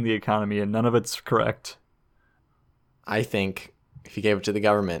without breaking the economy, and none of it's correct. I think if you gave it to the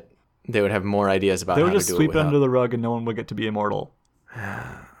government, they would have more ideas about how to do it. They would just sweep it under the rug, and no one would get to be immortal.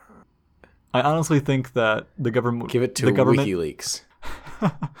 I honestly think that the government give it to WikiLeaks.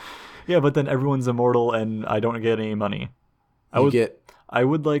 Yeah, but then everyone's immortal, and I don't get any money. I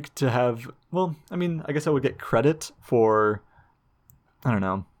would like to have, well, I mean, I guess I would get credit for, I don't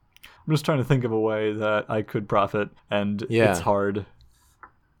know. I'm just trying to think of a way that I could profit, and it's hard.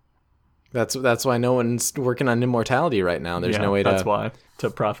 That's why no one's working on immortality right now. There's no way to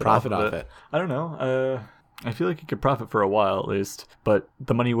profit off it. I don't know. I feel like you could profit for a while at least, but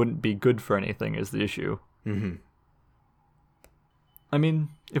the money wouldn't be good for anything is the issue. Mm-hmm. I mean,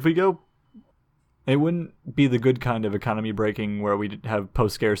 if we go... It wouldn't be the good kind of economy breaking where we have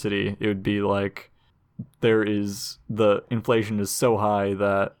post-scarcity. It would be like the inflation is so high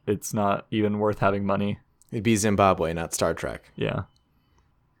that it's not even worth having money. It'd be Zimbabwe, not Star Trek. Yeah.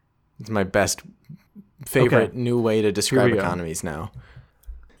 It's my favorite new way to describe economies now.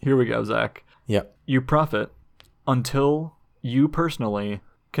 Here we go, Zach. Yep. You profit until you personally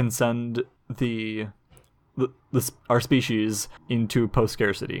can send our species into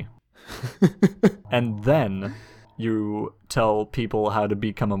post-scarcity. And then you tell people how to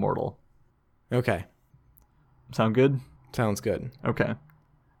become immortal. Okay. Sound good? Sounds good. Okay.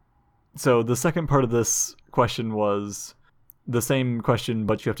 So the second part of this question was the same question,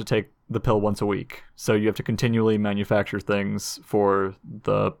 but you have to take the pill once a week. So you have to continually manufacture things for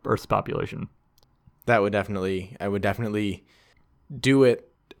the Earth's population. I would definitely do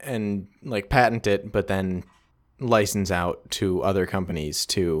it and like patent it, but then license out to other companies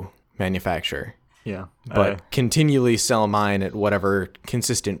to manufacture. Yeah. But continually sell mine at whatever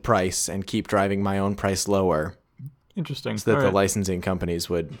consistent price and keep driving my own price lower. Interesting. So that the licensing companies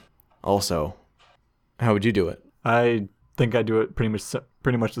would also... How would you do it? I think I do it pretty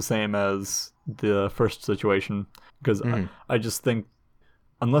much the same as the first situation, because I just think,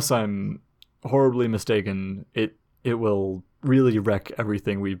 unless I'm horribly mistaken, it will really wreck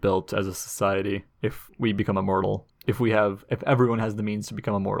everything we've built as a society if we become immortal. If everyone has the means to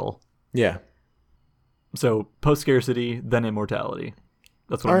become immortal. Yeah. So post-scarcity, then immortality.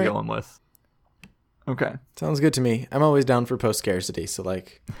 That's what I'm going with. Okay. Sounds good to me. I'm always down for post-scarcity, so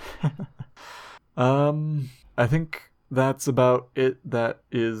like... I think that's about it. That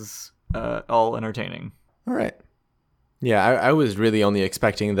is all entertaining. All right. Yeah, I was really only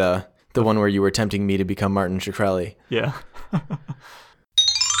expecting the one where you were tempting me to become Martin Shkreli. Yeah.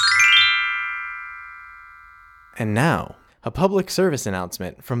 And now, a public service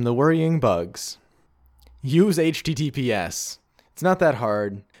announcement from the Worrying Bugs. Use HTTPS. It's not that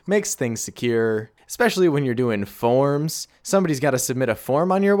hard. Makes things secure. Especially when you're doing forms. Somebody's got to submit a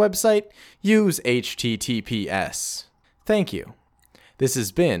form on your website. Use HTTPS. Thank you. This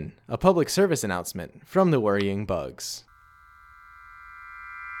has been a public service announcement from the Worrying Bugs.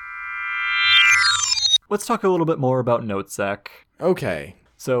 Let's talk a little bit more about notes, Zach. Okay.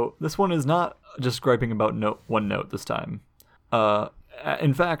 So this one is not just griping about one note this time.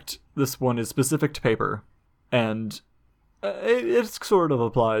 In fact, this one is specific to paper. And it sort of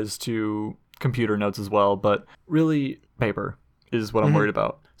applies to computer notes as well, but really paper is what I'm worried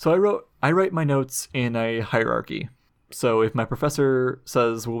about. So I write my notes in a hierarchy. So if my professor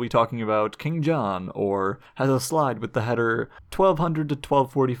says we'll be talking about King John, or has a slide with the header 1200 to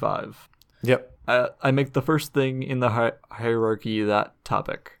 1245, yep, I make the first thing in the hierarchy that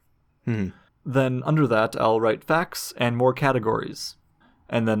topic. Then under that, I'll write facts and more categories.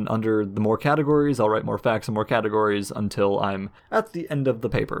 And then under the more categories, I'll write more facts and more categories until I'm at the end of the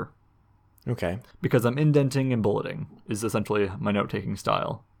paper. Okay. Because I'm indenting and bulleting is essentially my note-taking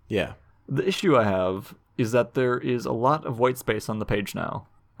style. Yeah. The issue I have is that there is a lot of white space on the page now,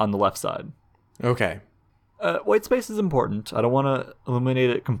 on the left side. Okay. White space is important. I don't want to eliminate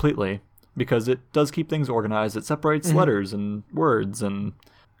it completely, because it does keep things organized. It separates letters and words and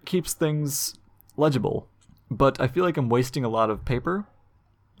keeps things legible. But I feel like I'm wasting a lot of paper,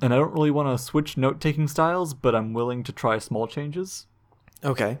 and I don't really want to switch note-taking styles, but I'm willing to try small changes.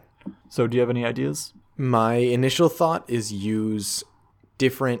 Okay. So do you have any ideas? My initial thought is use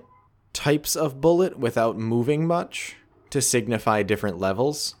different types of bullet without moving much to signify different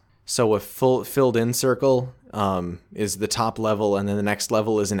levels. So a filled in circle is the top level, and then the next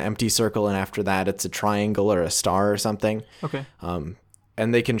level is an empty circle, and after that it's a triangle or a star or something. Okay.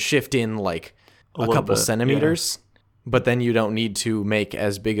 And they can shift in like a couple centimeters, but then you don't need to make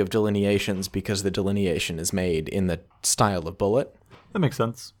as big of delineations because the delineation is made in the style of bullet. That makes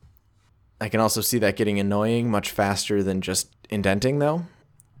sense. I can also see that getting annoying much faster than just indenting, though.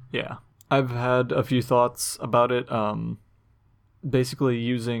 Yeah. I've had a few thoughts about it.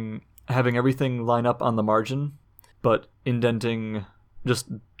 Basically having everything line up on the margin, but indenting just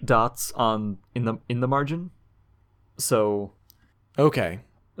dots in the margin. So okay.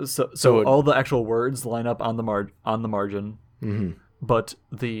 So all the actual words line up on the margin. Mm-hmm. But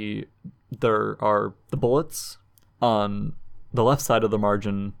there are the bullets on the left side of the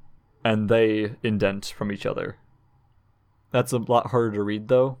margin, and they indent from each other. That's a lot harder to read,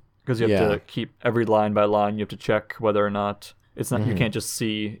 though, because you have to keep every line by line. You have to check whether or not it's not. You can't just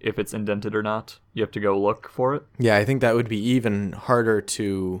see if it's indented or not. You have to go look for it. Yeah, I think that would be even harder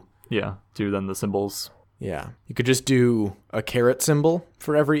to do than the symbols. Yeah, you could just do a caret symbol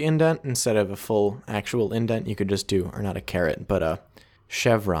for every indent instead of a full actual indent. You could just do, or not a caret, but a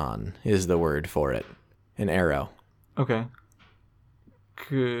chevron is the word for it, an arrow. Okay.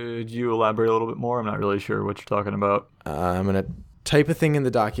 Could you elaborate a little bit more? I'm not really sure what you're talking about. I'm going to type a thing in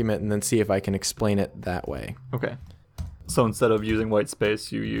the document and then see if I can explain it that way. Okay. So instead of using white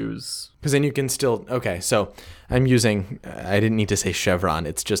space, you use... Because then you can still... Okay, so I'm using... I didn't need to say chevron.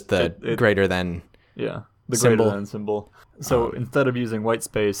 It's just the greater than... Yeah, the symbol. Greater than symbol. So instead of using white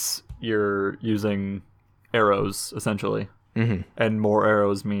space, you're using arrows, essentially. Mm-hmm. And more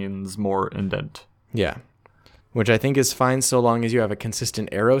arrows means more indent. Yeah. Which I think is fine so long as you have a consistent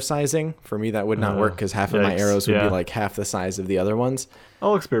arrow sizing. For me, that would not work because half of my arrows would be like half the size of the other ones.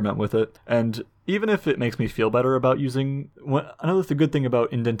 I'll experiment with it. And even if it makes me feel better about using... Another good thing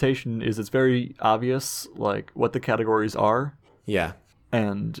about indentation is it's very obvious, like, what the categories are. Yeah.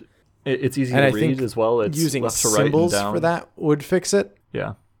 And it's easy to read as well. It's using left to right and symbols down. For that would fix it.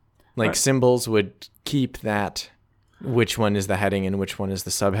 Yeah. Like Right. symbols would keep that, which one is the heading and which one is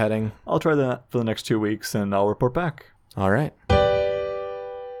the subheading. I'll try that for the next 2 weeks, and I'll report back. All right.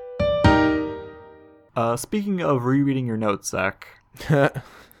 Speaking of rereading your notes, Zach, second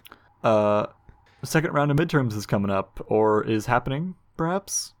round of midterms is coming up, or is happening,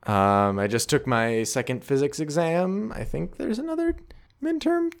 perhaps? I just took my second physics exam. I think there's another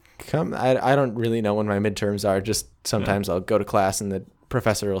midterm come. I don't really know when my midterms are. Just sometimes I'll go to class and the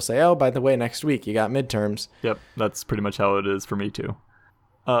professor will say, "Oh, by the way, next week you got midterms." Yep, that's pretty much how it is for me too.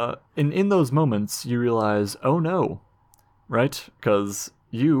 In those moments, you realize, oh no, right? Because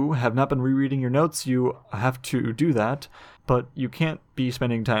you have not been rereading your notes. You have to do that, but you can't be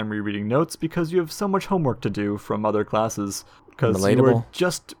spending time rereading notes because you have so much homework to do from other classes because you were Relatable.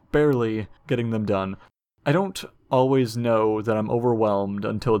 just barely getting them done. I don't always know that I'm overwhelmed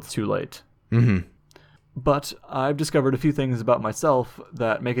until it's too late. Mm-hmm. But I've discovered a few things about myself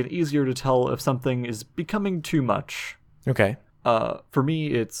that make it easier to tell if something is becoming too much. Okay. For me,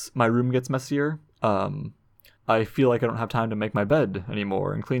 it's my room gets messier. I feel like I don't have time to make my bed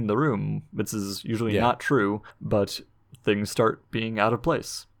anymore and clean the room. This is usually Yeah. not true, but things start being out of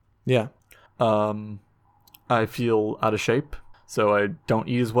place. Yeah. I feel out of shape, so I don't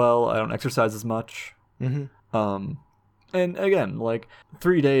eat as well. I don't exercise as much. Mm-hmm. And again, like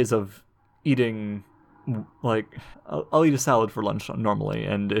 3 days of eating, like I'll eat a salad for lunch normally,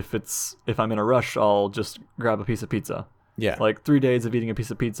 and if I'm in a rush, I'll just grab a piece of pizza. Yeah. Like 3 days of eating a piece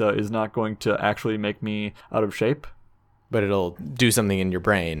of pizza is not going to actually make me out of shape. But it'll do something in your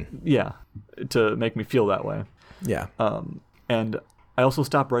brain. Yeah, to make me feel that way. Yeah. And I also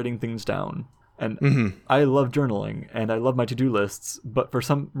stop writing things down. And Mm-hmm. I love journaling and I love my to-do lists, but for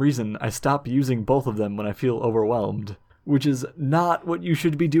some reason I stop using both of them when I feel overwhelmed, which is not what you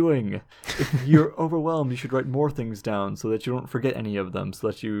should be doing. If you're overwhelmed, you should write more things down so that you don't forget any of them, so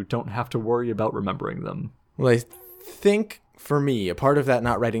that you don't have to worry about remembering them. Well, I think for me, a part of that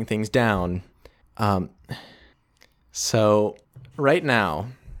not writing things down. So right now,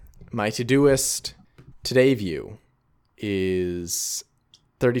 my Todoist today view is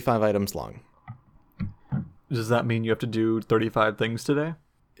 35 items long. Does that mean you have to do 35 things today?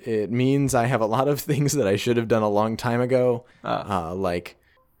 It means I have a lot of things that I should have done a long time ago, like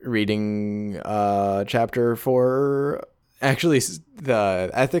reading chapter 4. Actually, the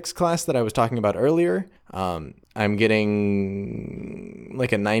ethics class that I was talking about earlier, I'm getting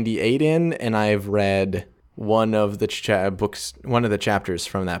like a 98 in, and I've read one of the one of the chapters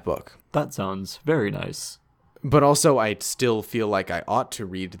from that book. That sounds very nice. But also, I still feel like I ought to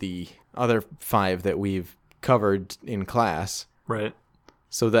read the other 5 that we've covered in class. Right.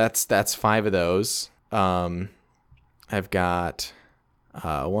 So that's 5 of those. I've got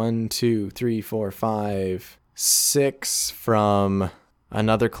 1, 2, 3, 4, 5, 6 from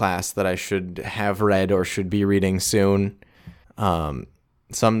another class that I should have read or should be reading soon.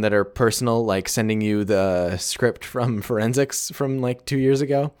 Some that are personal, like sending you the script from forensics from like 2 years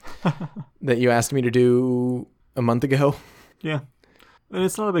ago that you asked me to do a month ago. Yeah. And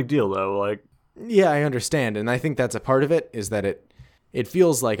it's not a big deal, though. Like, Yeah, I understand. And I think that's a part of it, is that it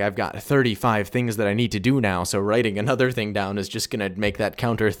feels like I've got 35 things that I need to do now, so writing another thing down is just going to make that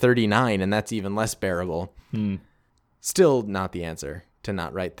counter 39, and that's even less bearable. Still not the answer to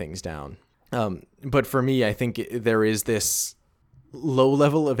not write things down. But for me, I think there is this low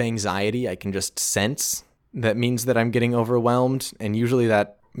level of anxiety I can just sense that means that I'm getting overwhelmed, and usually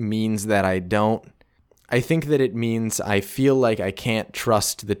that means that I don't. I think that it means I feel like I can't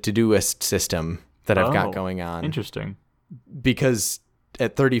trust the Todoist system that I've got going on. Interesting. Because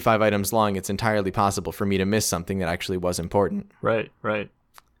at 35 items long, it's entirely possible for me to miss something that actually was important. Right. That's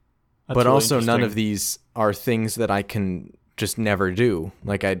But really also, none interesting. of these are things that I can just never do.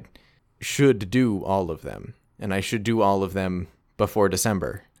 Like, I should do all of them, and I should do all of them before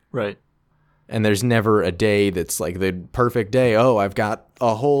December. Right. And there's never a day that's like the perfect day. Oh, I've got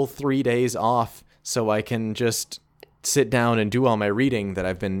a whole 3 days off, so I can just sit down and do all my reading that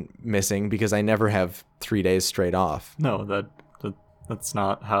I've been missing, because I never have 3 days straight off. No, that's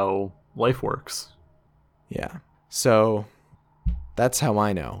not how life works. Yeah. So that's how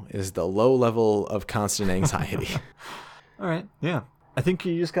I know, is the low level of constant anxiety. All right. Yeah. I think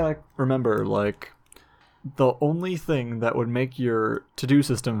you just gotta remember, like, the only thing that would make your to-do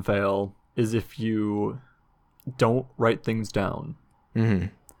system fail is if you don't write things down.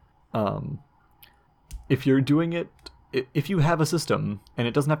 If you're doing it, if you have a system, and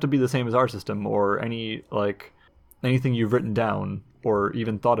it doesn't have to be the same as our system or anything you've written down or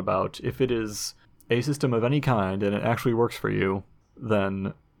even thought about, if it is a system of any kind and it actually works for you,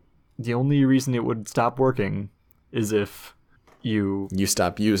 then the only reason it would stop working is if you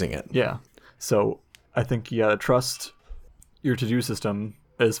stop using it. Yeah. So I think you gotta trust your to-do system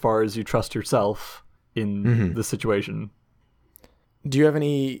as far as you trust yourself in the situation. Do you have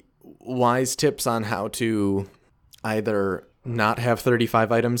any wise tips on how to either not have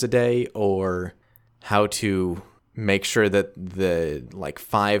 35 items a day, or how to make sure that the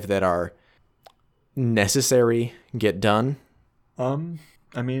 5 that are necessary get done?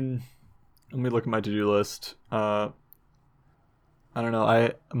 I mean, let me look at my to-do list. I don't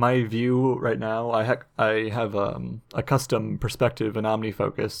know. My view right now, I have a custom perspective in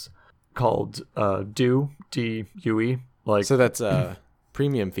OmniFocus called Due, DUE. So that's a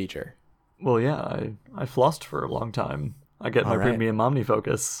premium feature. Well, yeah, I flossed for a long time. I get my premium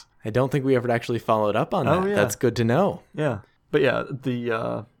OmniFocus. I don't think we ever actually followed up on that. Oh, yeah. That's good to know. Yeah, but yeah,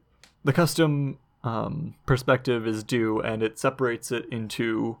 the custom perspective is Due, and it separates it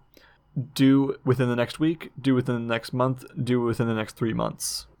into due within the next week, due within the next month, due within the next 3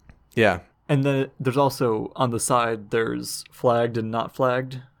 months. Yeah. And then there's also, on the side, there's flagged and not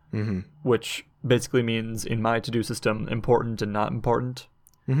flagged, which basically means, in my to-do system, important and not important.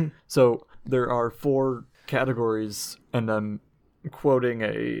 So there are 4 categories, and I'm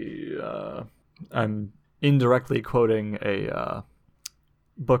indirectly quoting a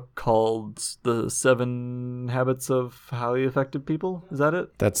book called The 7 Habits of Highly Effective People. Is that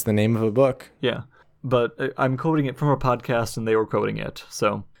it? That's the name of a book. Yeah. But I'm quoting it from a podcast, and they were quoting it.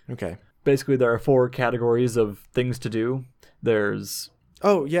 So okay. Basically, there are 4 categories of things to do. There's...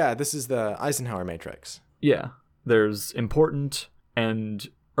 Oh, yeah, this is the Eisenhower matrix. Yeah. There's important and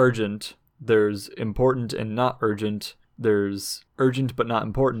urgent. There's important and not urgent. There's urgent but not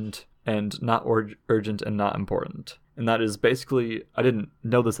important, and not urgent and not important. And that is basically, I didn't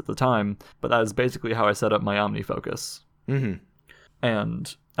know this at the time, but that is basically how I set up my OmniFocus.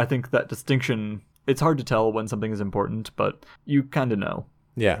 And I think that distinction, it's hard to tell when something is important, but you kind of know.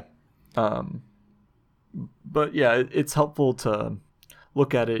 Yeah. But yeah, it's helpful to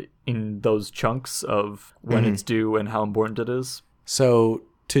look at it in those chunks of when it's due and how important it is. So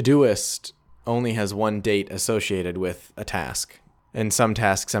Todoist only has one date associated with a task. And some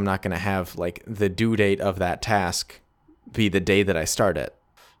tasks I'm not going to have the due date of that task be the day that I start it.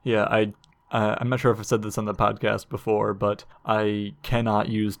 Yeah, I'm not sure if I've said this on the podcast before, but I cannot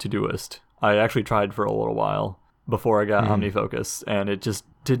use Todoist. I actually tried for a little while before I got OmniFocus, and it just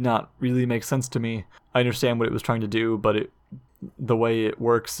did not really make sense to me. I understand what it was trying to do, but the way it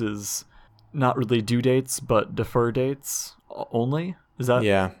works is not really due dates, but defer dates only. Is that?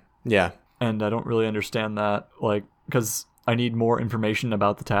 Yeah. Yeah. And I don't really understand that, because I need more information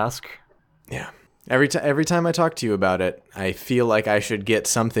about the task. Yeah. Every time I talk to you about it, I feel like I should get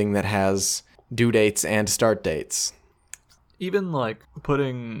something that has due dates and start dates. Even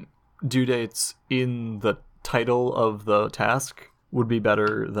putting due dates in the title of the task would be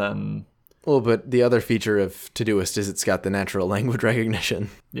better than... Well, but the other feature of Todoist is it's got the natural language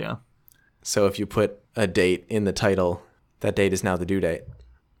recognition. Yeah. So if you put a date in the title, that date is now the due date.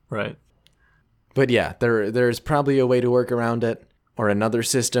 Right. But yeah, there's probably a way to work around it, or another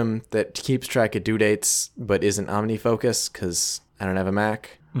system that keeps track of due dates but isn't OmniFocus, because I don't have a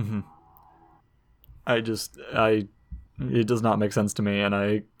Mac. It does not make sense to me, and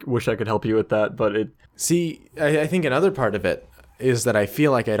I wish I could help you with that, but it... See, I think another part of it is that I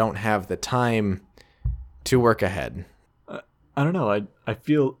feel like I don't have the time to work ahead. I don't know. I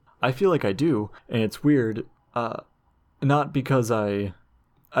feel like I do, and it's weird. Not because I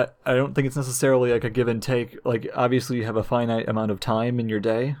don't think it's necessarily a give and take. Obviously you have a finite amount of time in your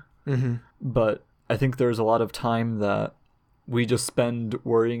day, but I think there's a lot of time that we just spend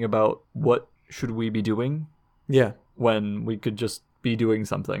worrying about what should we be doing. Yeah. When we could just be doing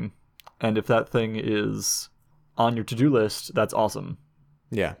something. And if that thing is on your to-do list, that's awesome.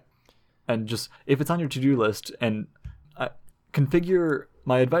 Yeah. And just, if it's on your to-do list, and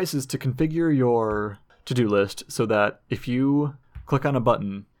my advice is to configure your to-do list so that if you click on a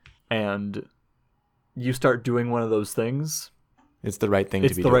button and you start doing one of those things, it's the right thing to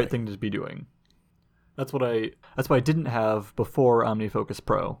be doing. It's the right thing to be doing. That's what I didn't have before OmniFocus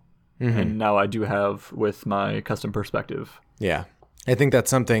Pro. And now I do have with my custom perspective. Yeah. I think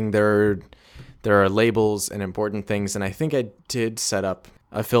that's something. There are labels and important things, and I think I did set up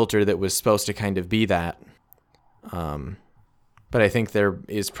a filter that was supposed to kind of be that. But I think there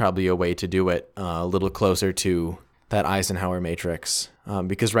is probably a way to do it a little closer to that Eisenhower matrix,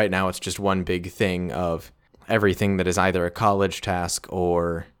 because right now it's just one big thing of everything that is either a college task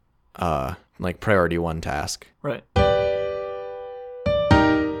or priority 1 task. Right.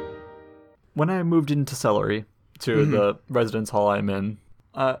 When I moved into Celery, to the residence hall I'm in,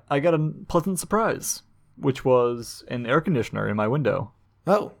 I got a pleasant surprise. which was an air conditioner in my window.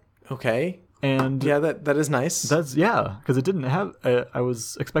 Oh, okay. And yeah, that is nice. Because it didn't have. I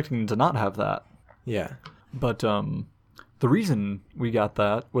was expecting to not have that. Yeah. But the reason we got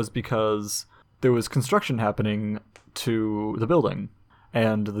that was because there was construction happening to the building,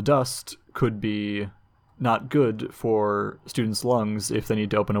 and the dust could be not good for students' lungs if they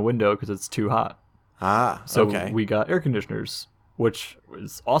need to open a window because it's too hot. So we got air conditioners, which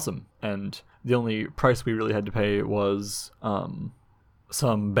was awesome. And the only price we really had to pay was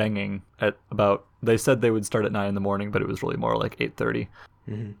some banging at about. They said they would start at 9 a.m, but it was really more like 8:30.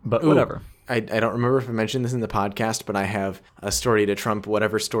 Mm-hmm. But whatever. I don't remember if I mentioned this in the podcast, but I have a story to trump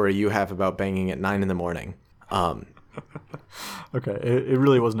whatever story you have about banging at 9 a.m. Okay, it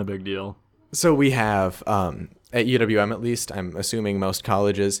really wasn't a big deal. So we have, at UWM at least, I'm assuming most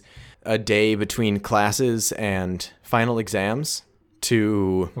colleges, a day between classes and final exams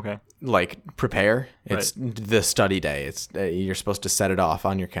to prepare. It's the study day. It's you're supposed to set it off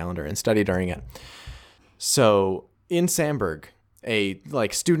on your calendar and study during it. So in Sandburg, a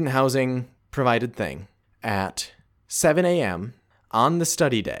student housing provided thing at 7 a.m. on the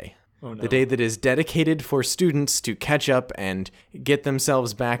study day. Oh, no. The day that is dedicated for students to catch up and get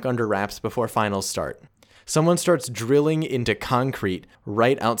themselves back under wraps before finals start. Someone starts drilling into concrete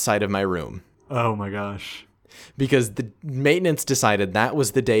right outside of my room. Oh my gosh. Because the maintenance decided that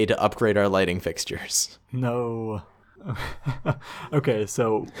was the day to upgrade our lighting fixtures. No. Okay,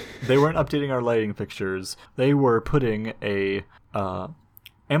 so they weren't updating our lighting fixtures. They were putting a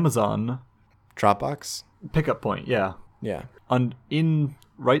Amazon Dropbox pickup point, yeah. Yeah.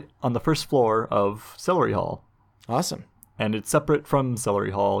 Right on the first floor of Celery Hall. Awesome. And it's separate from Celery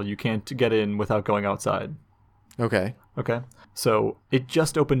Hall. You can't get in without going outside. Okay. So it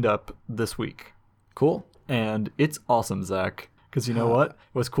just opened up this week. Cool. And it's awesome, Zach. Because you know what?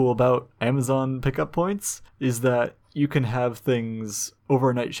 What's cool about Amazon pickup points is that you can have things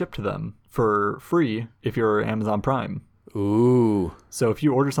overnight shipped to them for free if you're Amazon Prime. Ooh. So if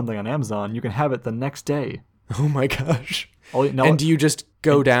you order something on Amazon, you can have it the next day. Oh my gosh. And do you just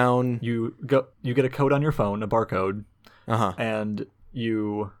go down? You get a code on your phone, a barcode, and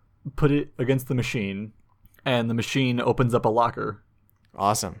you put it against the machine, and the machine opens up a locker.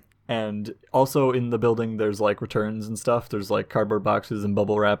 Awesome. And also in the building, there's returns and stuff. There's cardboard boxes and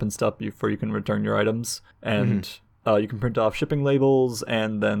bubble wrap and stuff before you can return your items. And you can print off shipping labels,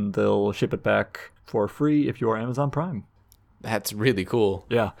 and then they'll ship it back for free if you're Amazon Prime. That's really cool.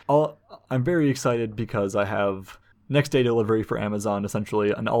 Yeah. I'm very excited because I have next day delivery for Amazon,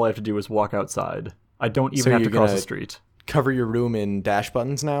 essentially, and all I have to do is walk outside. I don't even have to cross the street. Cover your room in dash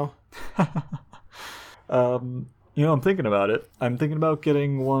buttons now? I'm thinking about it. I'm thinking about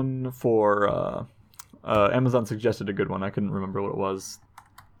getting one for Amazon suggested a good one. I couldn't remember what it was.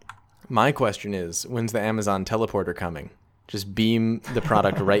 My question is, when's the Amazon teleporter coming? Just beam the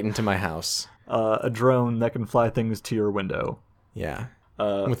product right into my house. A drone that can fly things to your window. Yeah.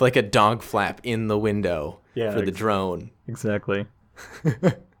 With a dog flap in the window for the drone. Exactly.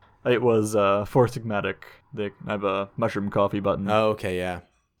 It was Four Sigmatic. They have a mushroom coffee button. Oh, okay, yeah.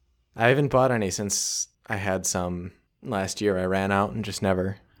 I haven't bought any since I had some last year. I ran out and just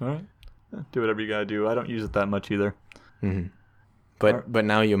never. All right. Do whatever you gotta do. I don't use it that much either. Mm-hmm. But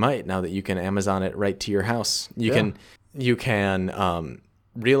now you might, now that you can Amazon it right to your house. You can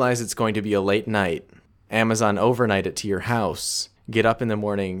realize it's going to be a late night, Amazon overnight it to your house, get up in the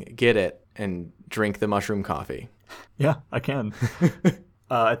morning, get it, and drink the mushroom coffee. Yeah, I can.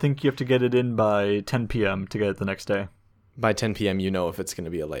 I think you have to get it in by 10 p.m. to get it the next day. By 10 p.m. you know if it's going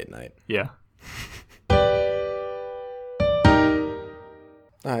to be a late night. Yeah.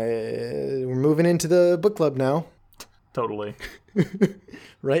 We're moving into the book club now. Totally.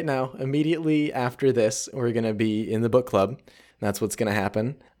 Right now, immediately after this, we're going to be in the book club. That's what's going to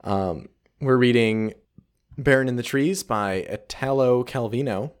happen. We're reading Baron in the Trees by Italo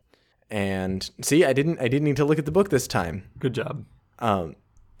Calvino. And see, I didn't need to look at the book this time. Good job.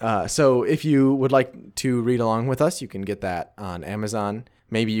 So if you would like to read along with us, you can get that on Amazon.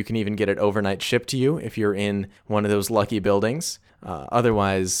 Maybe you can even get it overnight shipped to you if you're in one of those lucky buildings.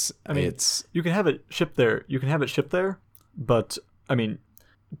 Otherwise, you can have it shipped there. But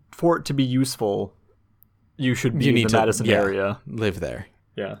for it to be useful, you should be in the Madison area. Live there.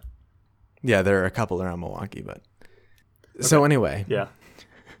 Yeah. Yeah, there are a couple around Milwaukee, but okay. So anyway. Yeah.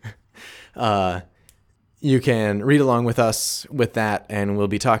 You can read along with us with that, and we'll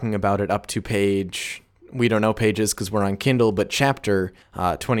be talking about it up to page, we don't know pages because we're on Kindle, but chapter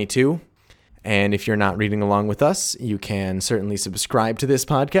 22. And if you're not reading along with us, you can certainly subscribe to this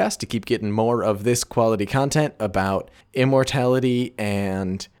podcast to keep getting more of this quality content about immortality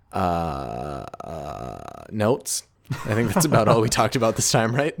and notes. I think that's about all we talked about this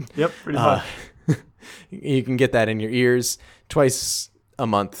time, right? Yep, pretty much. You can get that in your ears twice a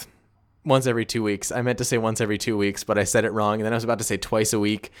month, once every 2 weeks. I meant to say once every 2 weeks, but I said it wrong, and then I was about to say twice a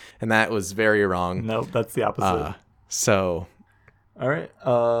week, and that was very wrong. No, that's the opposite. All right.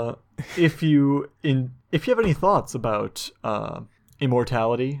 If you have any thoughts about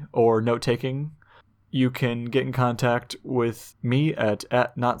immortality or note taking, you can get in contact with me at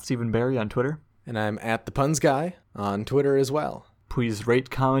NotStephenBarry on Twitter. And I'm at the Puns Guy on Twitter as well. Please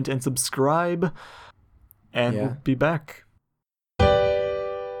rate, comment, and subscribe. And we'll be back.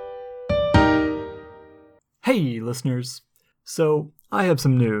 Hey, listeners. So, I have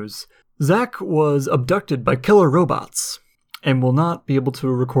some news. Zach was abducted by killer robots and will not be able to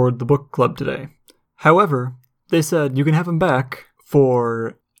record the book club today. However, they said you can have him back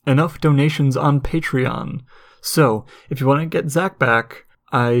for enough donations on Patreon. So, if you want to get Zach back,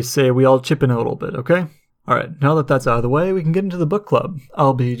 I say we all chip in a little bit, okay? Alright, now that that's out of the way, we can get into the book club.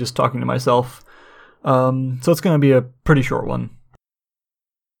 I'll be just talking to myself. So it's going to be a pretty short one.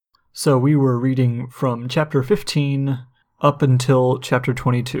 So we were reading from chapter 15 up until chapter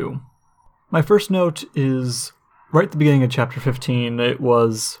 22. My first note is right at the beginning of chapter 15. It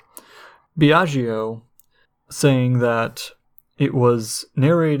was Biagio saying that it was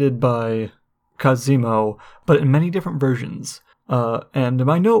narrated by Cosimo, but in many different versions. And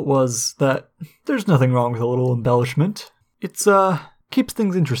my note was that there's nothing wrong with a little embellishment. It's, keeps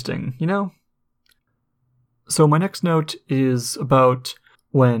things interesting, you know? So my next note is about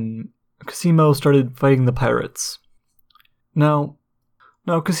when Cosimo started fighting the pirates. Now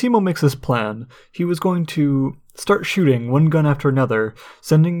Cosimo makes this plan. He was going to start shooting one gun after another,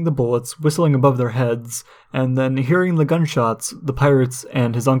 sending the bullets whistling above their heads, and then hearing the gunshots, the pirates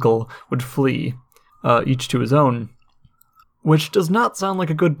and his uncle would flee, each to his own. Which does not sound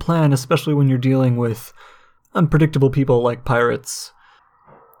like a good plan, especially when you're dealing with unpredictable people like pirates.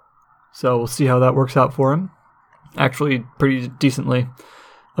 So we'll see how that works out for him. Actually, pretty decently,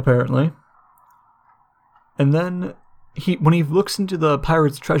 apparently. And then, when he looks into the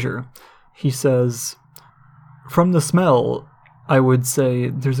pirate's treasure, he says, "From the smell, I would say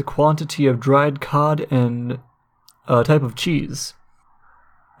there's a quantity of dried cod and a type of cheese."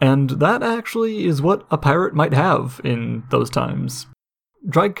 And that actually is what a pirate might have in those times.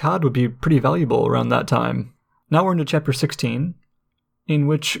 Dried cod would be pretty valuable around that time. Now we're into chapter 16, in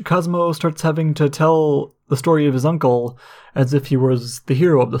which Cosimo starts having to tell the story of his uncle as if he was the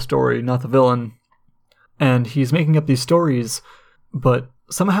hero of the story, not the villain. And he's making up these stories, but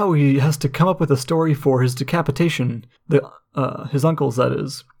somehow he has to come up with a story for his decapitation, his uncle's that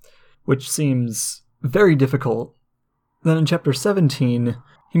is, which seems very difficult. Then in chapter 17,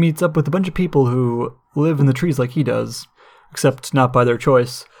 he meets up with a bunch of people who live in the trees like he does, except not by their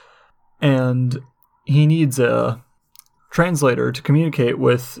choice, and he needs a translator to communicate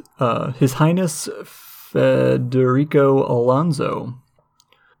with His Highness Federico Alonso.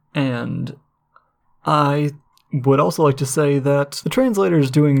 And I would also like to say that the translator is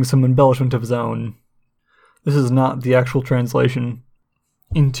doing some embellishment of his own. This is not the actual translation.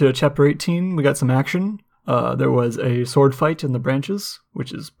 Into chapter 18, we got some action. There was a sword fight in the branches,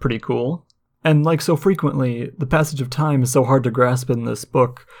 which is pretty cool. And like so frequently, the passage of time is so hard to grasp in this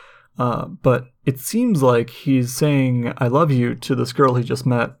book, but it seems like he's saying, "I love you" to this girl he just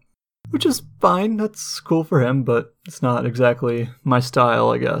met, which is fine, that's cool for him, but it's not exactly my style,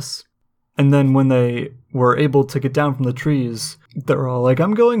 I guess. And then when they were able to get down from the trees, they're all like,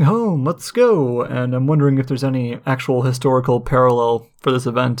 "I'm going home, let's go," and I'm wondering if there's any actual historical parallel for this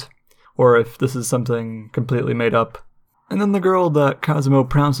event, or if this is something completely made up. And then the girl that Cosimo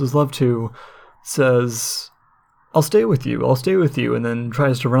pronounces love to says, I'll stay with you, and then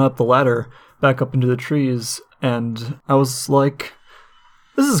tries to run up the ladder back up into the trees, and I was like,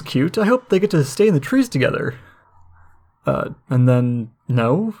 this is cute, I hope they get to stay in the trees together. And then,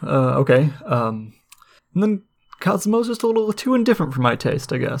 no, okay. And then Cosimo's just a little too indifferent for my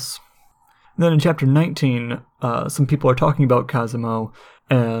taste, I guess. And then in chapter 19, some people are talking about Cosimo,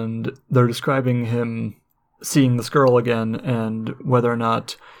 and they're describing him seeing this girl again, and whether or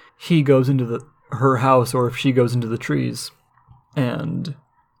not he goes into her house or if she goes into the trees. And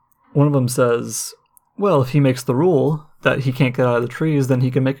one of them says, well, if he makes the rule that he can't get out of the trees, then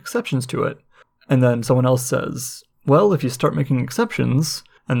he can make exceptions to it. And then someone else says, well, if you start making exceptions,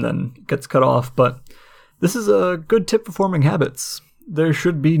 and then gets cut off, but this is a good tip for forming habits. There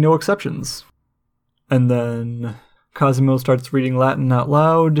should be no exceptions. And then Cosimo starts reading Latin out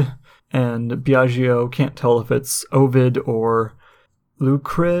loud, and Biagio can't tell if it's Ovid or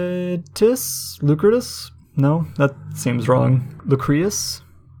Lucretius? No, that seems wrong. Lucretius?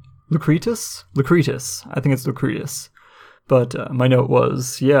 Lucretus? Lucretus. I think it's Lucretus. But my note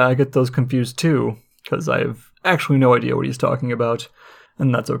was, yeah, I get those confused too, because I have actually no idea what he's talking about,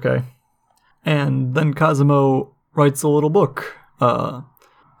 and that's okay. And then Kazemo writes a little book,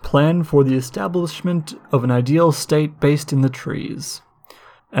 Plan for the Establishment of an Ideal State Based in the Trees.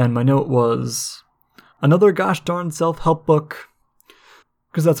 And my note was, another gosh darn self-help book,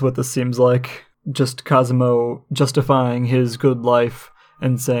 because that's what this seems like. Just Kazemo justifying his good life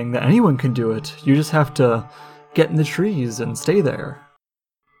and saying that anyone can do it. You just have to get in the trees and stay there.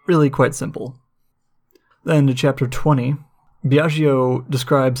 Really quite simple. Then to chapter 20, Biagio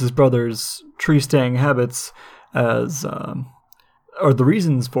describes his brother's tree-staying habits as, or the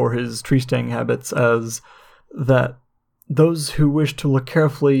reasons for his tree-staying habits as that those who wish to look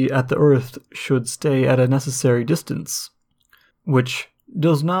carefully at the earth should stay at a necessary distance, which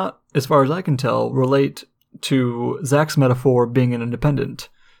does not, as far as I can tell, relate to Zach's metaphor being an independent.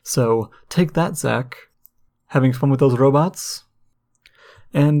 So take that, Zach. Having fun with those robots?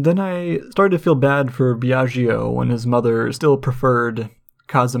 And then I started to feel bad for Biagio when his mother still preferred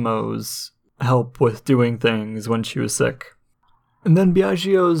Kazemo's help with doing things when she was sick. And then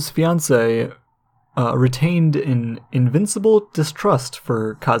Biagio's fiancé retained an invincible distrust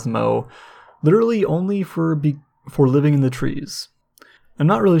for Kazemo, literally only for living in the trees. I'm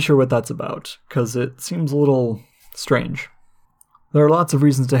not really sure what that's about, because it seems a little strange. There are lots of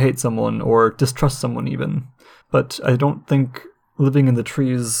reasons to hate someone, or distrust someone even, but I don't think living in the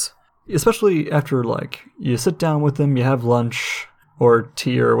trees, especially after, you sit down with them, you have lunch, or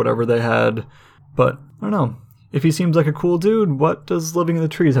tea, or whatever they had, but, I don't know, if he seems like a cool dude, what does living in the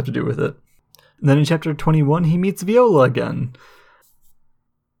trees have to do with it? And then in chapter 21, he meets Viola again.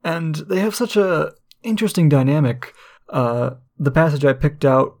 And they have such a interesting dynamic. The passage I picked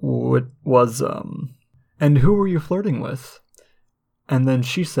out was, and who were you flirting with? And then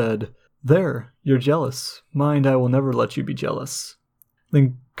she said, there, you're jealous. Mind, I will never let you be jealous.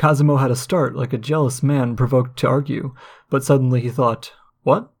 Then Kazemo had a start, like a jealous man provoked to argue, but suddenly he thought,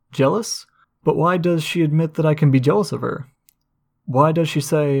 what? Jealous? But why does she admit that I can be jealous of her? Why does she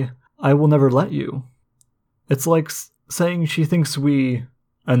say, I will never let you? It's like saying she thinks we...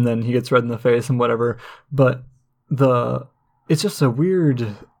 And then he gets red in the face and whatever, but it's just a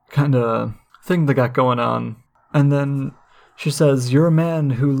weird kind of thing that got going on. And then she says, you're a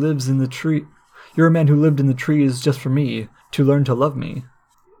man who lived in the trees just for me, to learn to love me.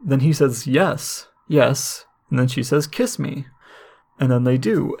 Then he says, yes, yes. And then she says, kiss me. And then they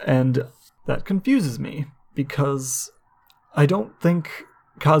do. And that confuses me, because I don't think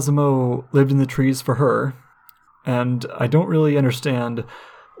Kazemo lived in the trees for her. And I don't really understand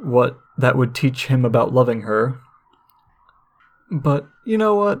what that would teach him about loving her. But you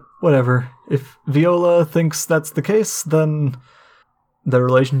know what? Whatever. If Viola thinks that's the case, then the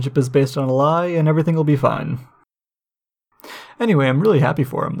relationship is based on a lie and everything will be fine. Anyway, I'm really happy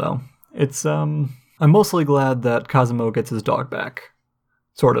for him, though. I'm mostly glad that Kazemo gets his dog back.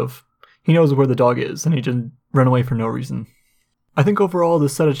 Sort of. He knows where the dog is, and he didn't run away for no reason. I think overall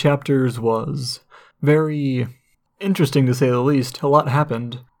this set of chapters was very interesting, to say the least. A lot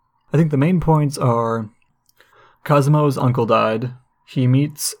happened. I think the main points are Kazemo's uncle died. He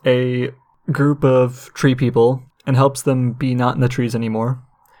meets a group of tree people and helps them be not in the trees anymore,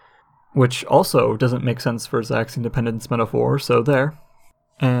 which also doesn't make sense for Zach's independence metaphor, so there.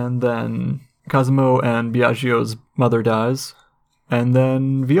 And then Kazemo and Biagio's mother dies, and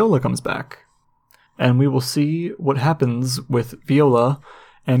then Viola comes back. And we will see what happens with Viola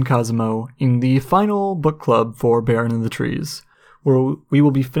and Kazemo in the final book club for Baron in the Trees, where we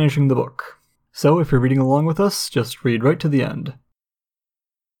will be finishing the book. So if you're reading along with us, just read right to the end.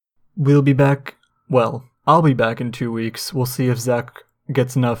 We'll be back, I'll be back in 2 weeks. We'll see if Zach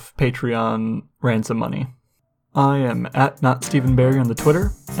gets enough Patreon ransom money. I am at NotStephenBerry on the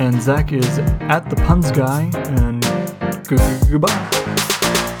Twitter, and Zach is at the Puns Guy, and goodbye.